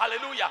bondage.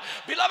 Hallelujah.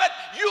 Beloved,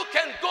 you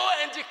can go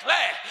and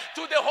declare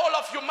to the whole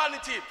of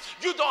humanity,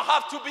 you don't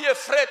have to be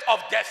afraid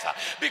of death,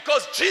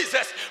 because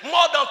Jesus,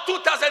 more than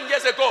 2,000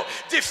 years ago,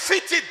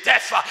 defeated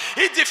death.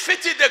 He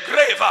defeated the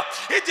grave.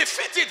 He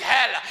defeated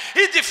hell.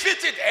 He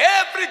defeated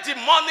every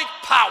demonic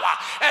power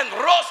and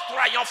rose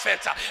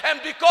triumphant. And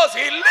because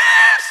he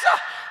lives,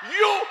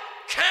 you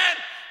can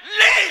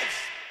live.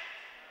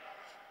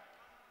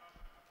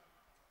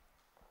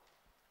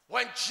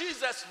 When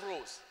Jesus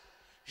rose,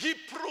 he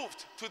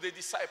proved to the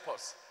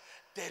disciples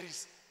there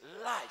is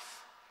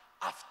life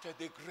after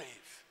the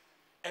grave.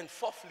 And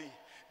fourthly,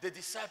 the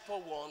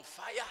disciples were on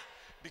fire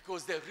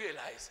because they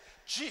realized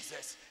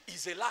Jesus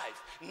is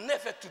alive,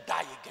 never to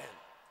die again.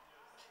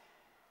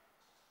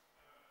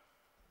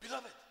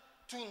 Beloved,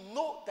 to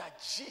know that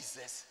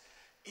Jesus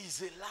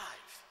is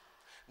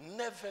alive,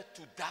 never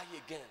to die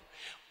again,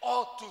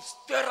 or to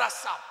stir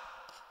us up,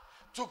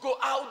 to go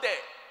out there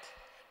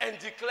and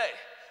declare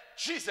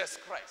Jesus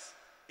Christ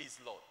is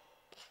Lord.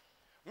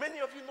 Many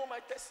of you know my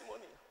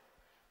testimony.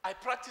 I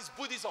practiced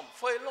Buddhism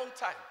for a long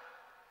time.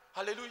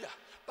 Hallelujah.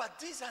 But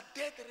these are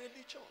dead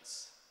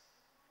religions.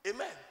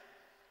 Amen.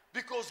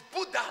 Because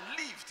Buddha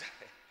lived.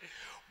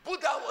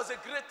 Buddha was a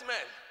great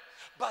man.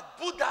 But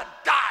Buddha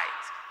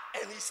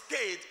died and he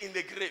stayed in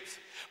the grave.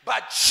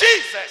 But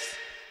Jesus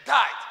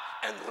died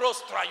and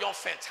rose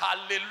triumphant.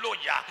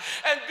 Hallelujah.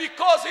 And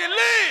because he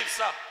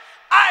lives,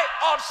 I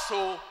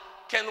also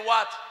can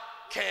what?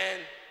 Can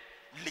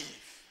live.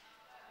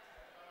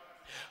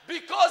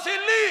 Because he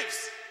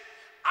lives,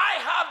 I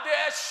have the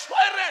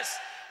assurance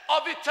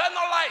of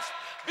eternal life.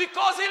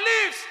 Because he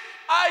lives,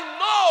 I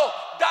know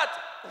that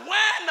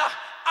when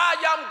I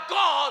am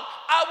gone,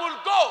 I will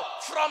go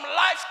from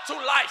life to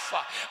life.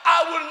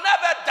 I will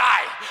never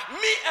die.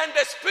 Me and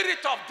the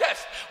spirit of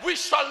death, we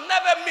shall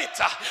never meet,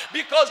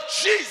 because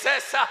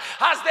Jesus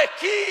has the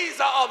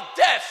keys of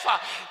death.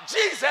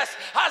 Jesus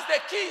has the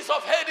keys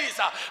of Hades,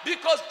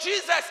 because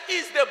Jesus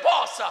is the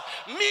boss.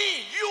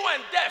 Me, you,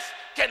 and death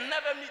can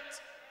never meet.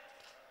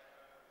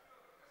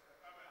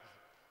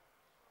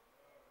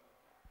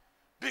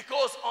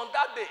 Because on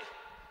that day,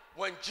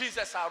 when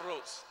Jesus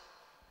arose,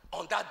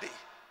 on that day,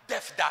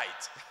 death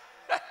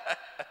died.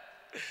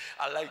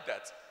 I like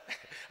that.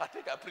 I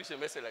think I preached a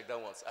message like that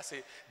once. I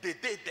say, the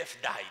day death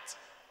died.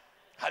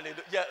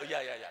 Hallelujah.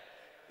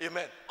 Yeah.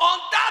 Amen. On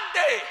that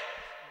day,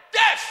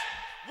 death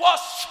was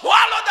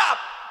swallowed up.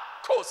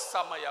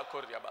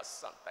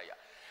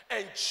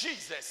 And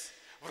Jesus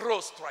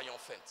rose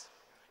triumphant.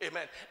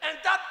 Amen. And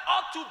that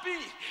ought to be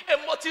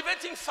a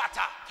motivating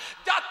factor.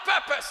 That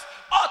purpose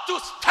ought to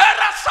stir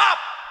us up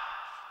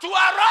to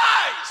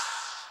arise.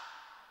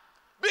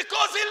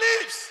 Because he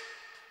lives,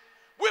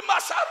 we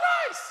must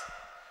arise.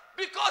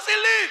 Because he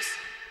lives,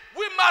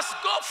 we must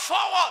go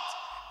forward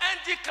and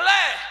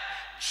declare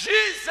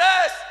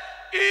Jesus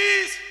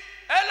is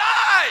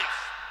alive.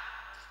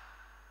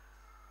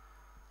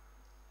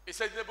 He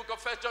said in the book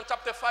of 1 John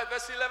chapter 5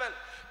 verse 11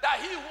 that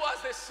he who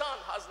has the Son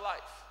has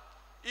life.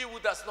 He who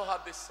does not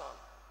have the Son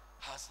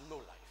has no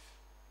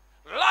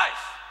life.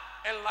 Life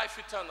and life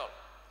eternal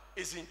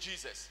is in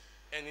Jesus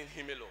and in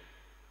him alone.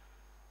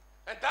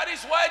 And that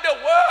is why the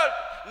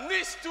world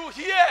needs to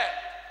hear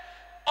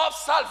of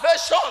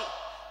salvation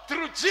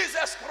through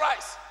Jesus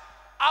Christ,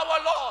 our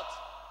Lord.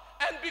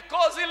 And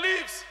because he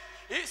lives,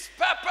 his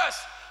purpose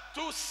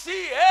to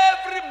see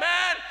every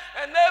man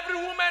and every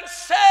woman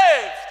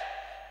saved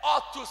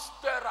ought to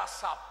stir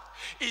us up.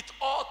 It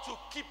ought to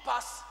keep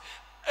us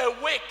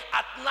awake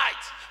at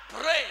night,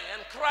 praying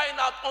and crying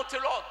out unto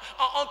Lord,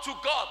 unto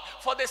God,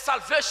 for the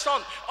salvation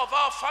of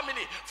our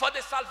family, for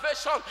the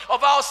salvation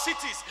of our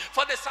cities,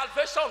 for the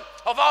salvation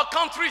of our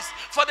countries,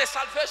 for the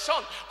salvation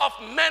of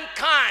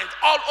mankind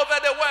all over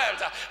the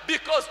world.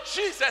 Because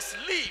Jesus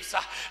lives,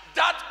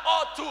 that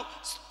ought to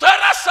stir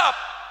us up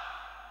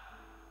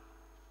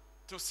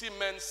to see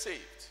men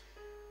saved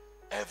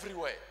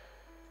everywhere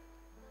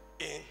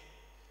in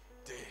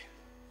the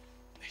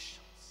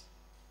nations.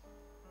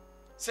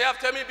 Say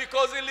after me,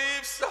 because he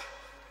lives,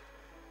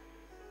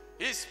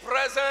 his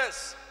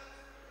presence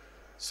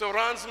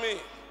surrounds me.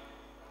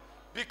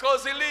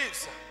 Because he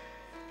lives,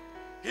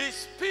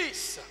 his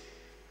peace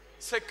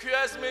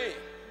secures me.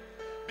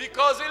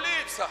 Because he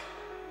lives,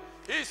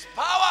 his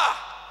power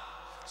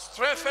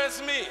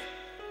strengthens me.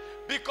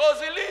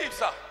 Because he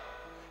lives,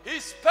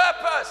 his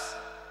purpose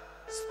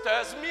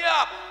stirs me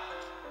up.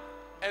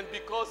 And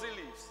because he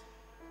lives,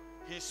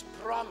 his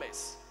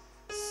promise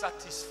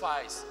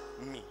satisfies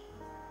me.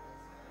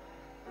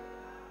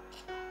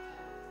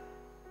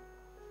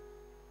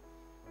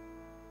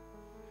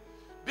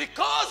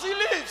 Because he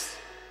lives,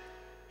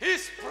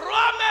 his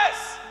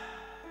promise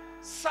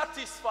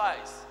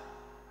satisfies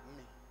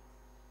me.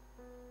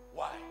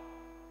 Why?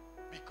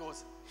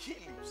 Because he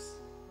lives,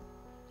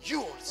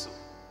 you also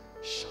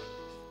shall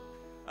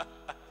live.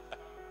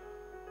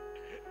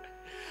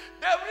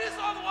 The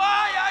reason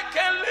why I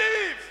can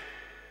live,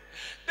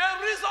 the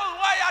reason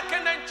why I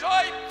can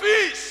enjoy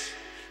peace,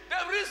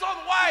 the reason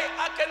why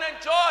I can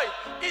enjoy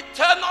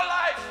eternal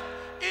life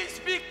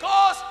is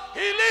because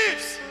he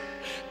lives.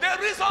 The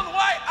reason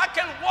why I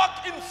can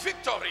walk in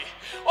victory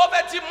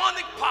over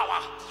demonic power,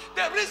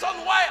 the reason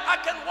why I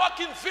can walk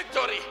in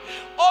victory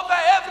over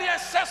every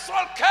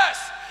ancestral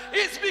curse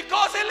is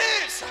because he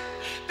lives.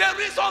 The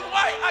reason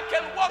why I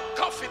can walk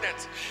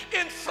confident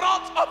in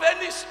front of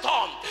any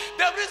storm,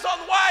 the reason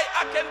why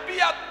I can be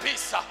at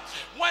peace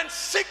when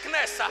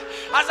sickness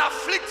has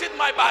afflicted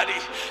my body,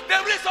 the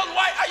reason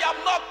why I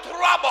am not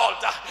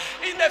troubled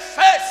in the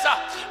face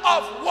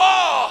of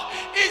war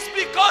is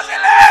because he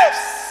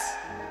lives.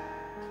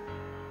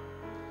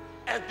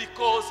 And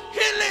because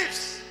he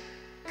lives,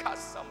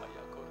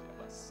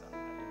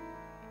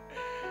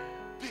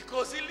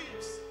 because he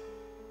lives,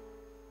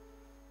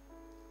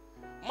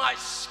 my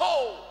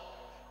soul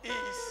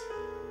is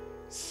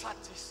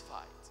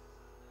satisfied.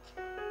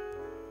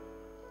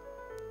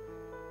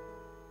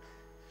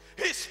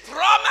 His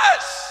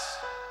promise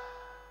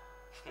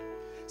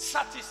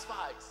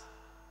satisfies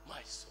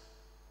my soul.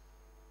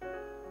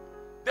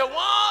 The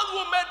one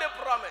who made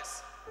the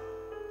promise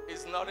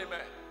is not a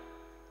man.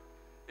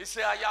 He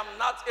said, I am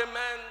not a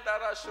man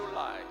that I should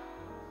lie,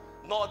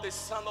 nor the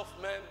son of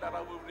man that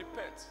I will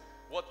repent.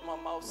 What my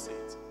mouth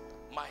said,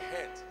 my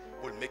hand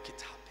will make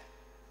it happen.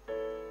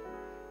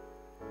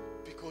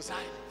 Because I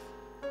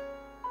live,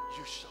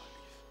 you shall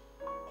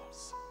live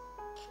also.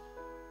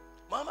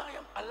 Mama,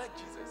 I like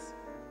Jesus.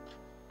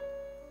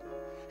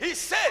 He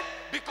said,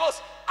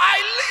 because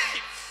I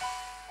live.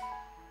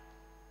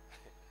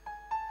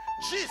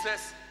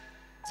 Jesus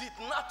did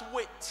not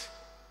wait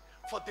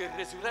for the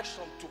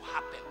resurrection to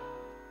happen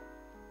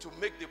to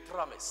make the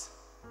promise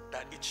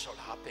that it shall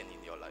happen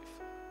in your life.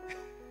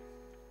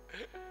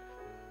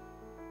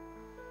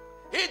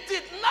 He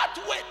did not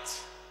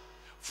wait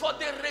for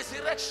the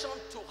resurrection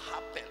to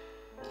happen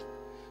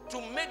to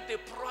make the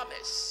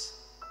promise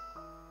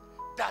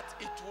that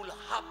it will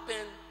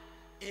happen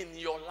in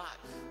your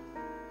life,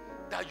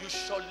 that you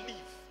shall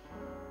live,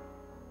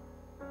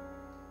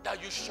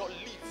 that you shall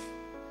live.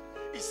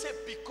 He said,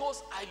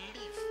 because I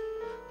live,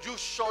 you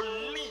shall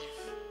live.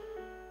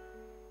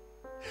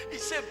 He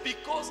said,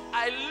 because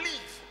I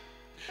live,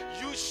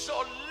 you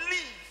shall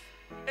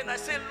live. And I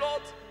said,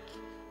 Lord,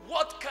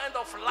 what kind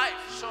of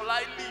life shall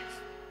I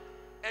live?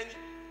 And he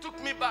took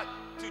me back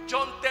to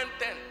John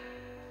 10:10,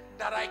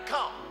 that I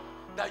come,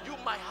 that you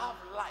might have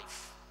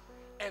life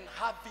and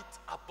have it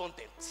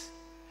abundant.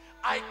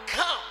 I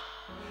come,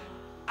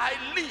 I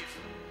live,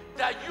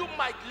 that you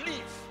might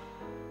live.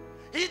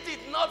 He did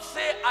not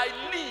say, I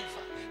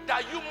live,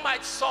 that you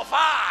might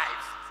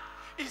survive.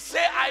 He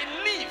said, I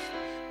live,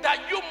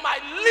 that you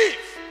might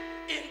live.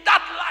 In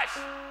that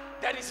life,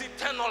 there is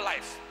eternal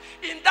life.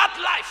 In that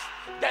life,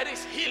 there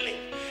is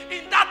healing.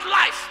 In that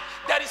life,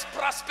 there is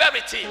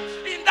prosperity.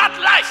 In that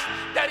life,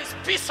 there is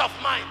peace of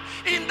mind.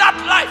 In that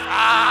life,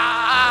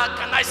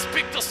 can I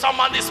speak to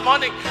someone this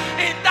morning?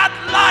 In that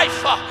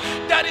life,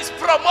 there is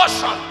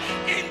promotion.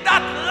 In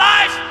that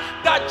life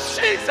that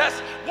Jesus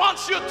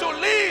wants you to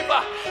live,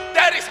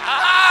 there is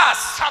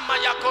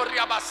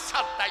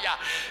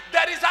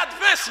there is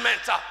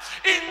advancement.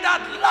 In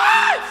that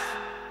life,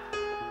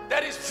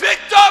 there is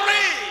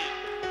victory.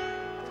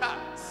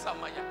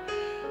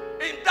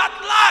 In that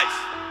life,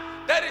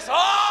 there is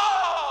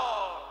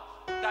all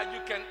that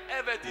you can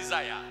ever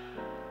desire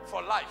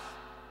for life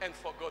and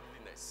for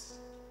godliness.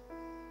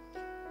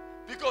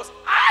 Because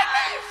I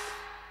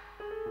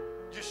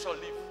live, you shall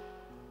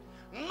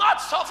live.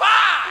 Not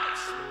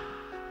survive,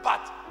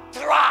 but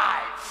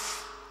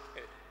thrive.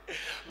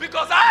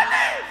 Because I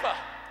live,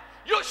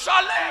 you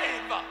shall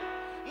live.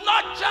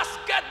 Not just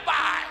get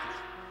by,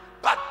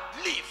 but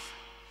live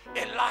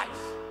a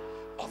life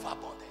of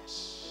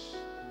abundance.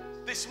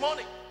 This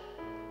morning,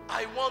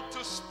 I want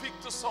to speak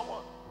to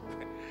someone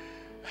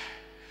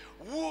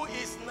who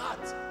is not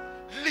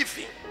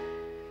living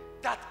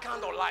that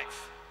kind of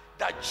life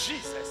that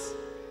Jesus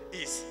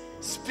is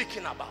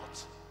speaking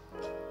about.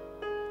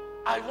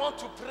 I want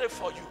to pray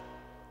for you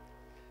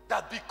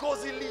that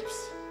because he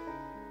lives,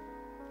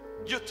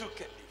 you too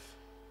can live.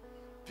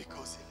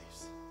 Because he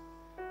lives.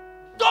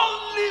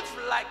 Don't live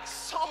like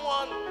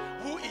someone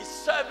who is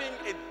serving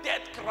a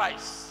dead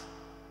Christ.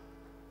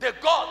 The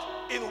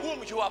God in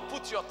whom you have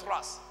put your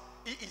trust,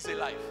 he is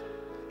alive.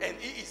 And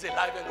he is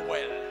alive and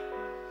well.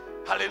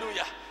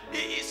 Hallelujah.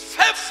 He is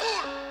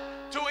faithful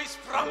to his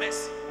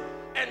promise.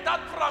 And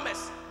that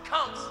promise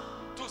comes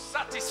to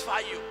satisfy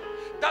you.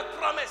 That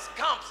promise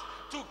comes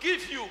to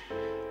give you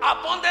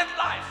abundant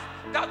life.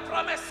 That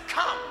promise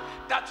comes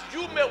that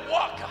you may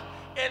walk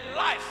a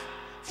life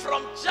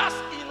from just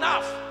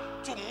enough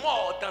to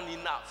more than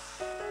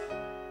enough.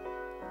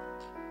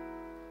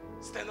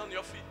 Stand on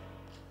your feet.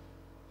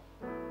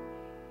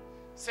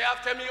 Say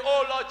after me,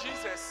 oh Lord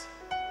Jesus,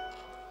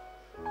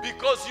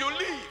 because you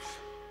live,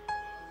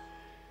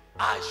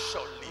 I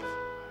shall live.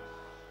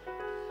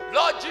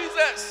 Lord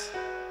Jesus,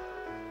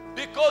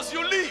 because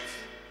you live,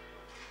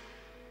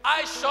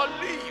 I shall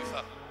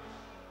live.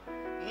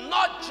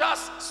 Not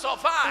just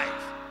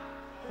survive,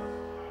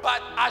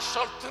 but I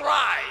shall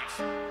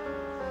thrive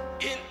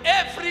in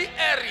every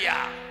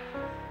area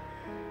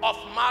of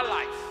my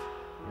life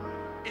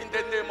in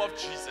the name of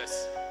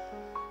Jesus.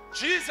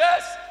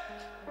 Jesus,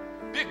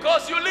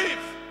 because you live,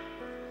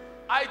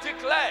 I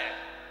declare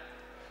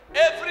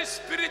every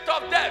spirit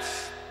of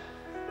death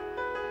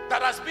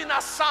that has been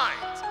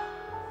assigned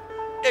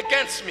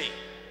against me,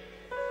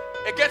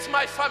 against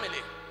my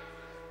family,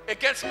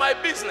 against my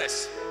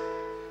business,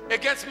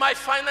 against my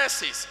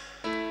finances,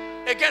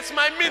 against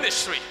my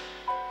ministry,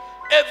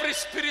 every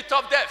spirit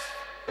of death,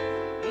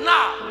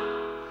 now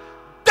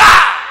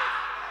die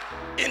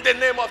in the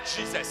name of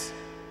Jesus.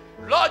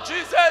 Lord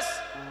Jesus,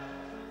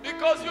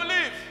 because you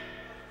live,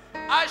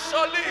 I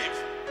shall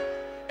live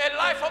a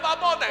life of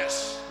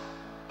abundance.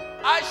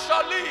 I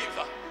shall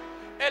live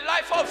a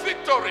life of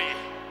victory.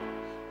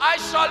 I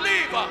shall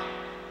live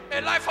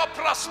a life of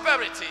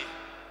prosperity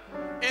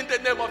in the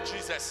name of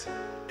Jesus.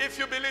 If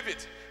you believe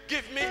it,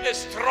 give me a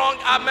strong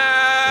amen.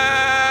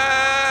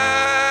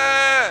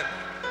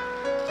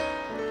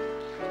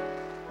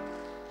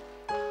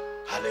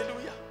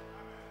 Hallelujah.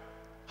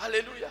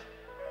 Hallelujah.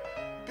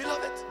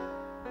 Beloved,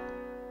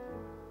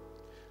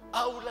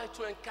 I would like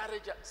to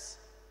encourage us.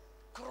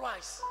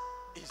 Christ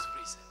is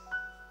risen.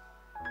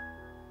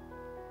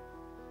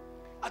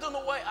 I don't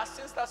know why I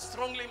sense that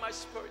strongly in my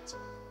spirit.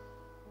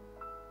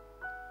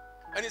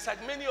 And it's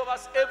like many of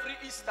us every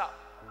Easter,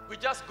 we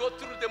just go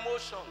through the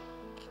motion.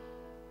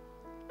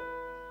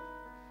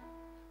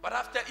 But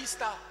after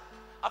Easter,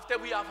 after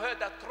we have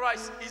heard that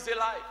Christ is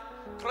alive,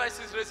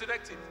 Christ is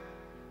resurrected,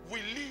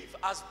 we live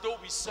as though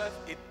we serve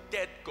a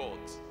dead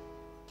God.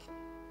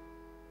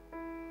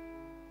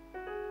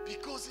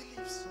 Because he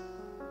lives,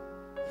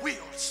 we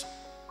also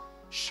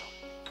shall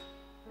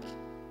live.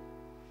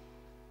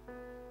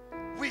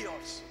 We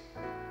also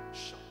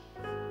shall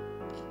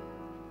live.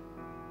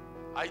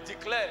 I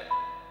declare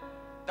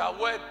that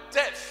where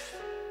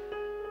death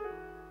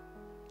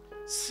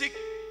seeks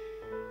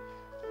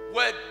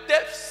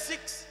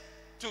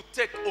to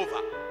take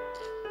over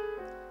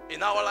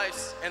in our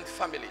lives and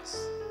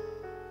families,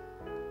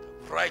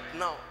 right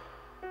now,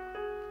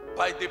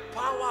 by the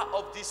power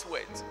of this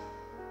word,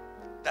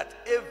 that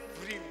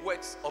every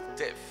works of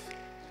death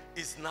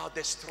is now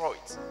destroyed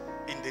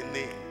in the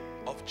name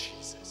of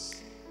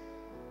Jesus.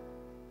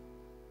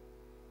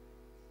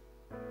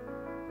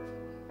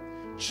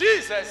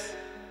 Jesus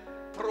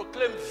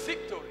proclaimed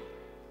victory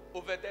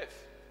over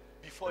death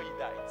before he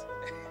died.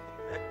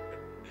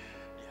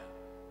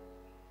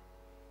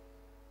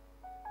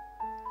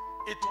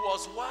 It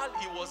was while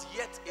he was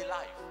yet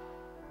alive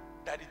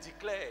that he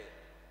declared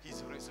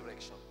his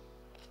resurrection.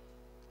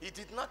 He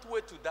did not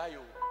wait to die.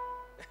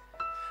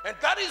 And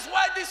that is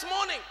why this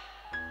morning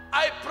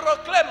I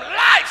proclaim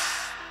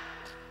life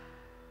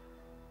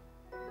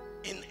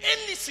in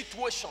any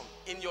situation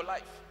in your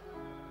life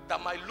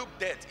that might look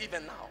dead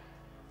even now.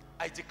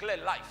 I declare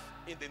life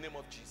in the name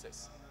of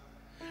Jesus.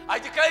 I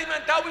declare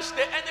even that which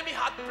the enemy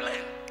had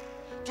planned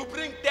to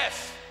bring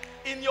death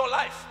in your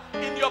life,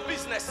 in your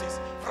businesses,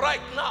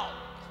 right now.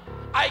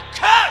 I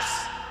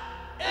curse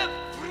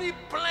every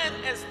plan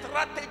and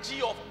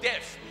strategy of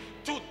death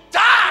to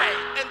die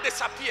and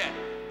disappear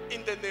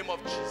in the name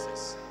of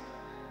Jesus.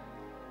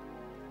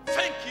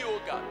 Thank you, O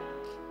God,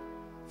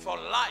 for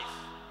life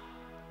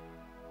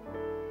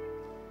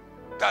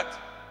that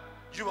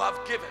you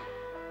have given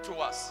to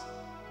us.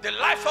 The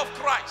life of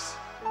Christ,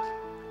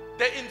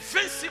 the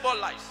invincible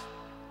life,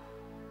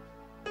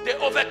 the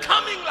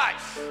overcoming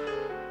life,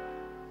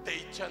 the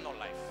eternal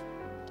life.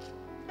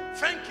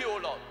 Thank you, O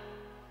Lord,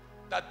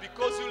 that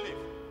because you live,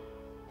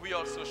 we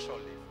also shall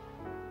live.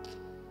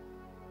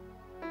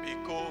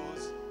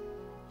 Because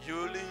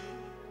you live,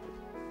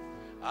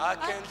 I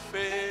can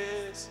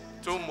face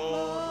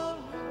tomorrow.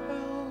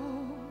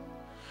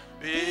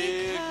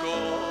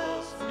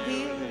 Because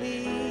you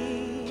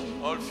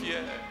live, all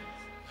fear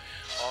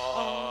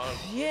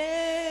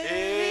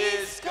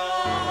is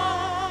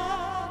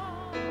gone.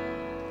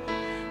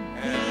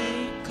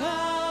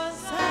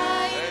 Because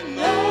I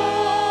know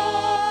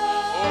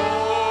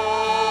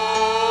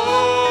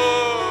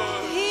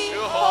He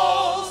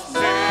holds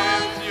my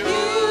future,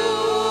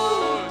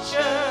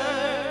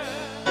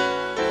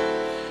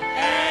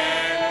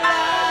 and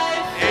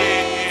life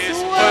is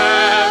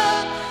worth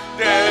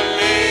the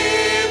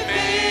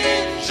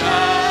living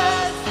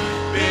just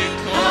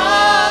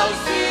because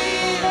He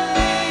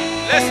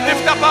lives. Let's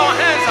lift up our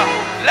hands.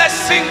 Let's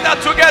sing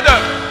that together.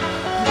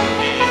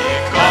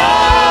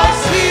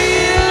 Because He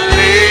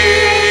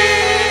lives,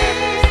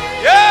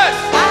 Yes.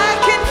 I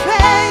can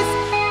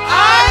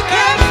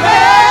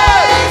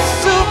face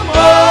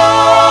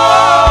tomorrow.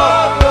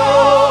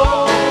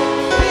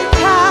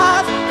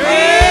 Because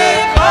He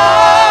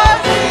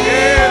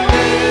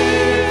lives,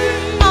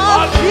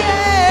 all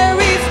fear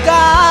is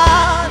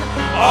gone,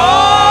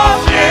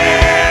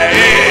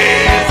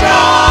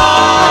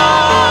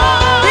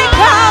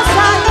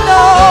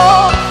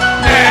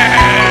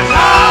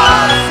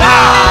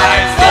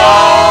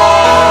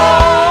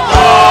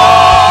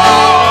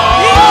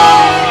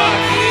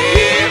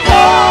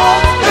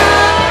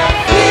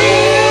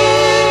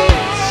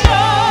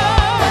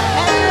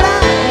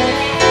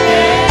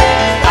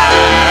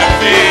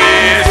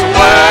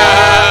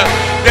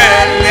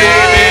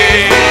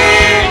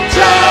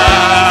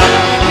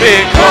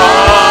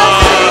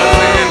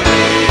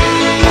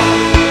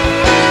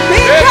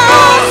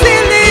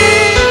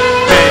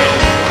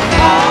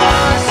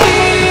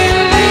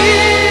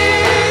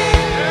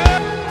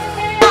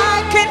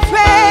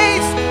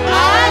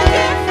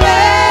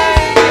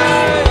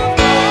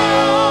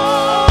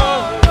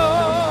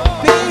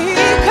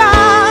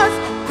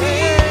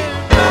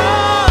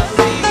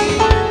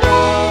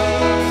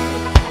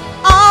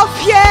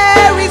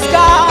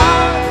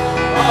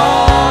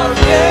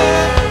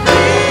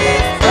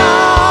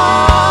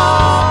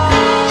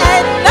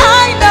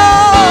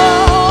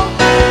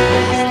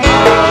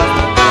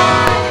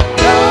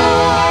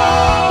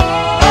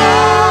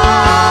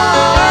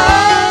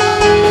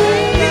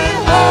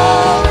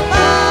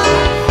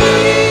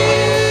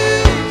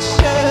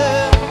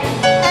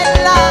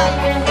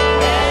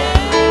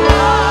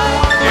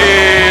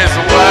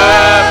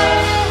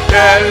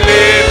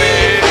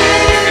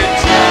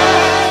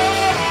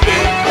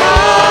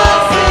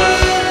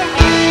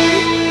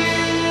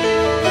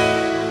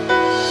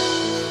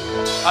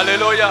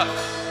 Hallelujah.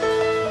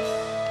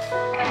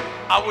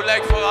 I would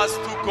like for us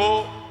to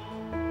go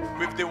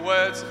with the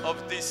words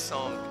of this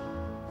song.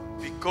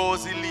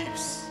 Because he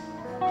lives,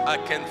 I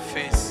can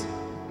face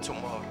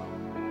tomorrow.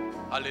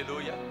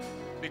 Hallelujah.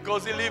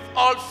 Because he lives,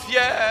 all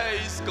fear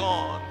is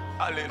gone.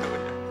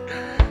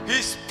 Hallelujah.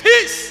 His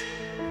peace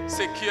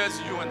secures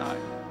you and I.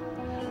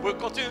 We'll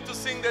continue to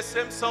sing the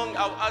same song.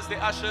 I'll ask the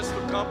ushers to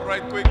come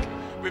right quick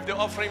with the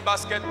offering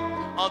basket.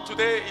 And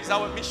today is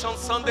our Mission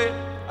Sunday.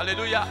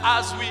 Hallelujah.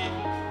 As we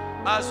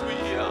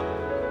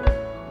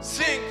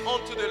sing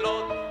unto the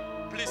Lord,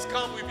 please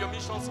come with your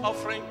missions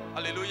offering.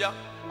 Hallelujah.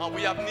 And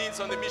we have needs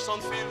on the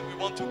mission field. We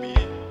want to be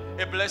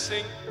a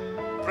blessing.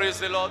 Praise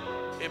the Lord.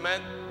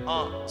 Amen.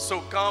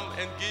 So come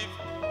and give.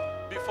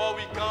 Before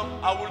we come,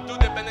 I will do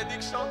the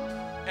benediction.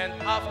 And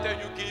after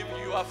you give,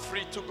 you are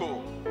free to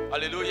go.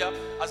 Hallelujah.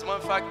 As a matter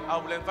of fact, I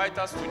will invite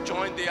us to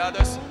join the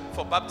others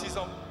for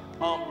baptism.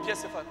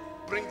 Pierre,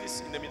 bring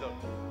this in the middle.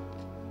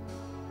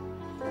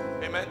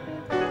 Amen.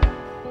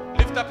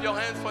 Lift up your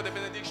hands for the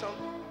benediction.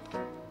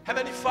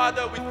 Heavenly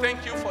Father, we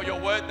thank you for your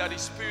word that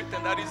is spirit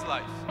and that is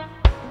life.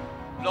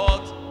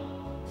 Lord,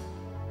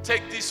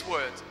 take this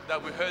word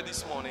that we heard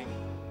this morning.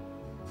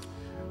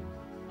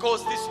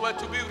 Cause this word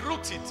to be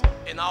rooted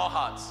in our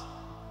hearts.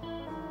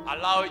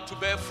 Allow it to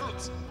bear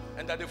fruit,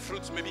 and that the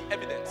fruits may be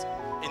evident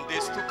in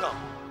days to come.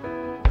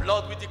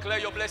 Lord, we declare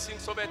your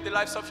blessings over the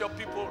lives of your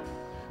people.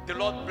 The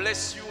Lord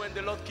bless you and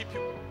the Lord keep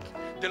you.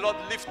 The Lord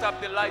lift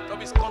up the light of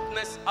his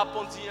countenance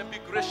upon thee and be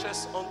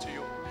gracious unto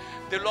you.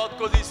 The Lord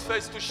cause his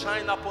face to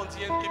shine upon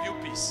thee and give you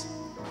peace.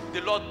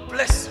 The Lord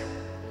bless you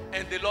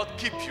and the Lord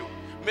keep you.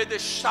 May the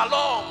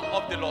shalom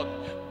of the Lord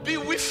be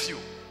with you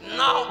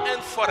now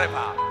and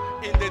forever.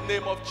 In the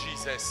name of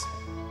Jesus.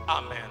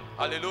 Amen.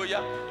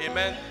 Hallelujah.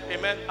 Amen.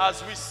 Amen.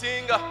 As we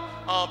sing,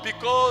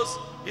 because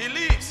he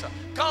lives,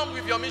 come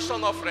with your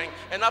mission offering.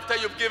 And after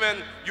you've given,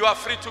 you are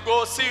free to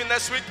go. See you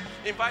next week.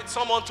 Invite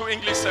someone to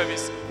English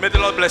service. May the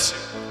Lord bless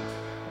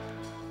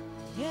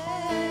you.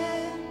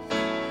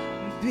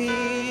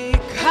 Yeah.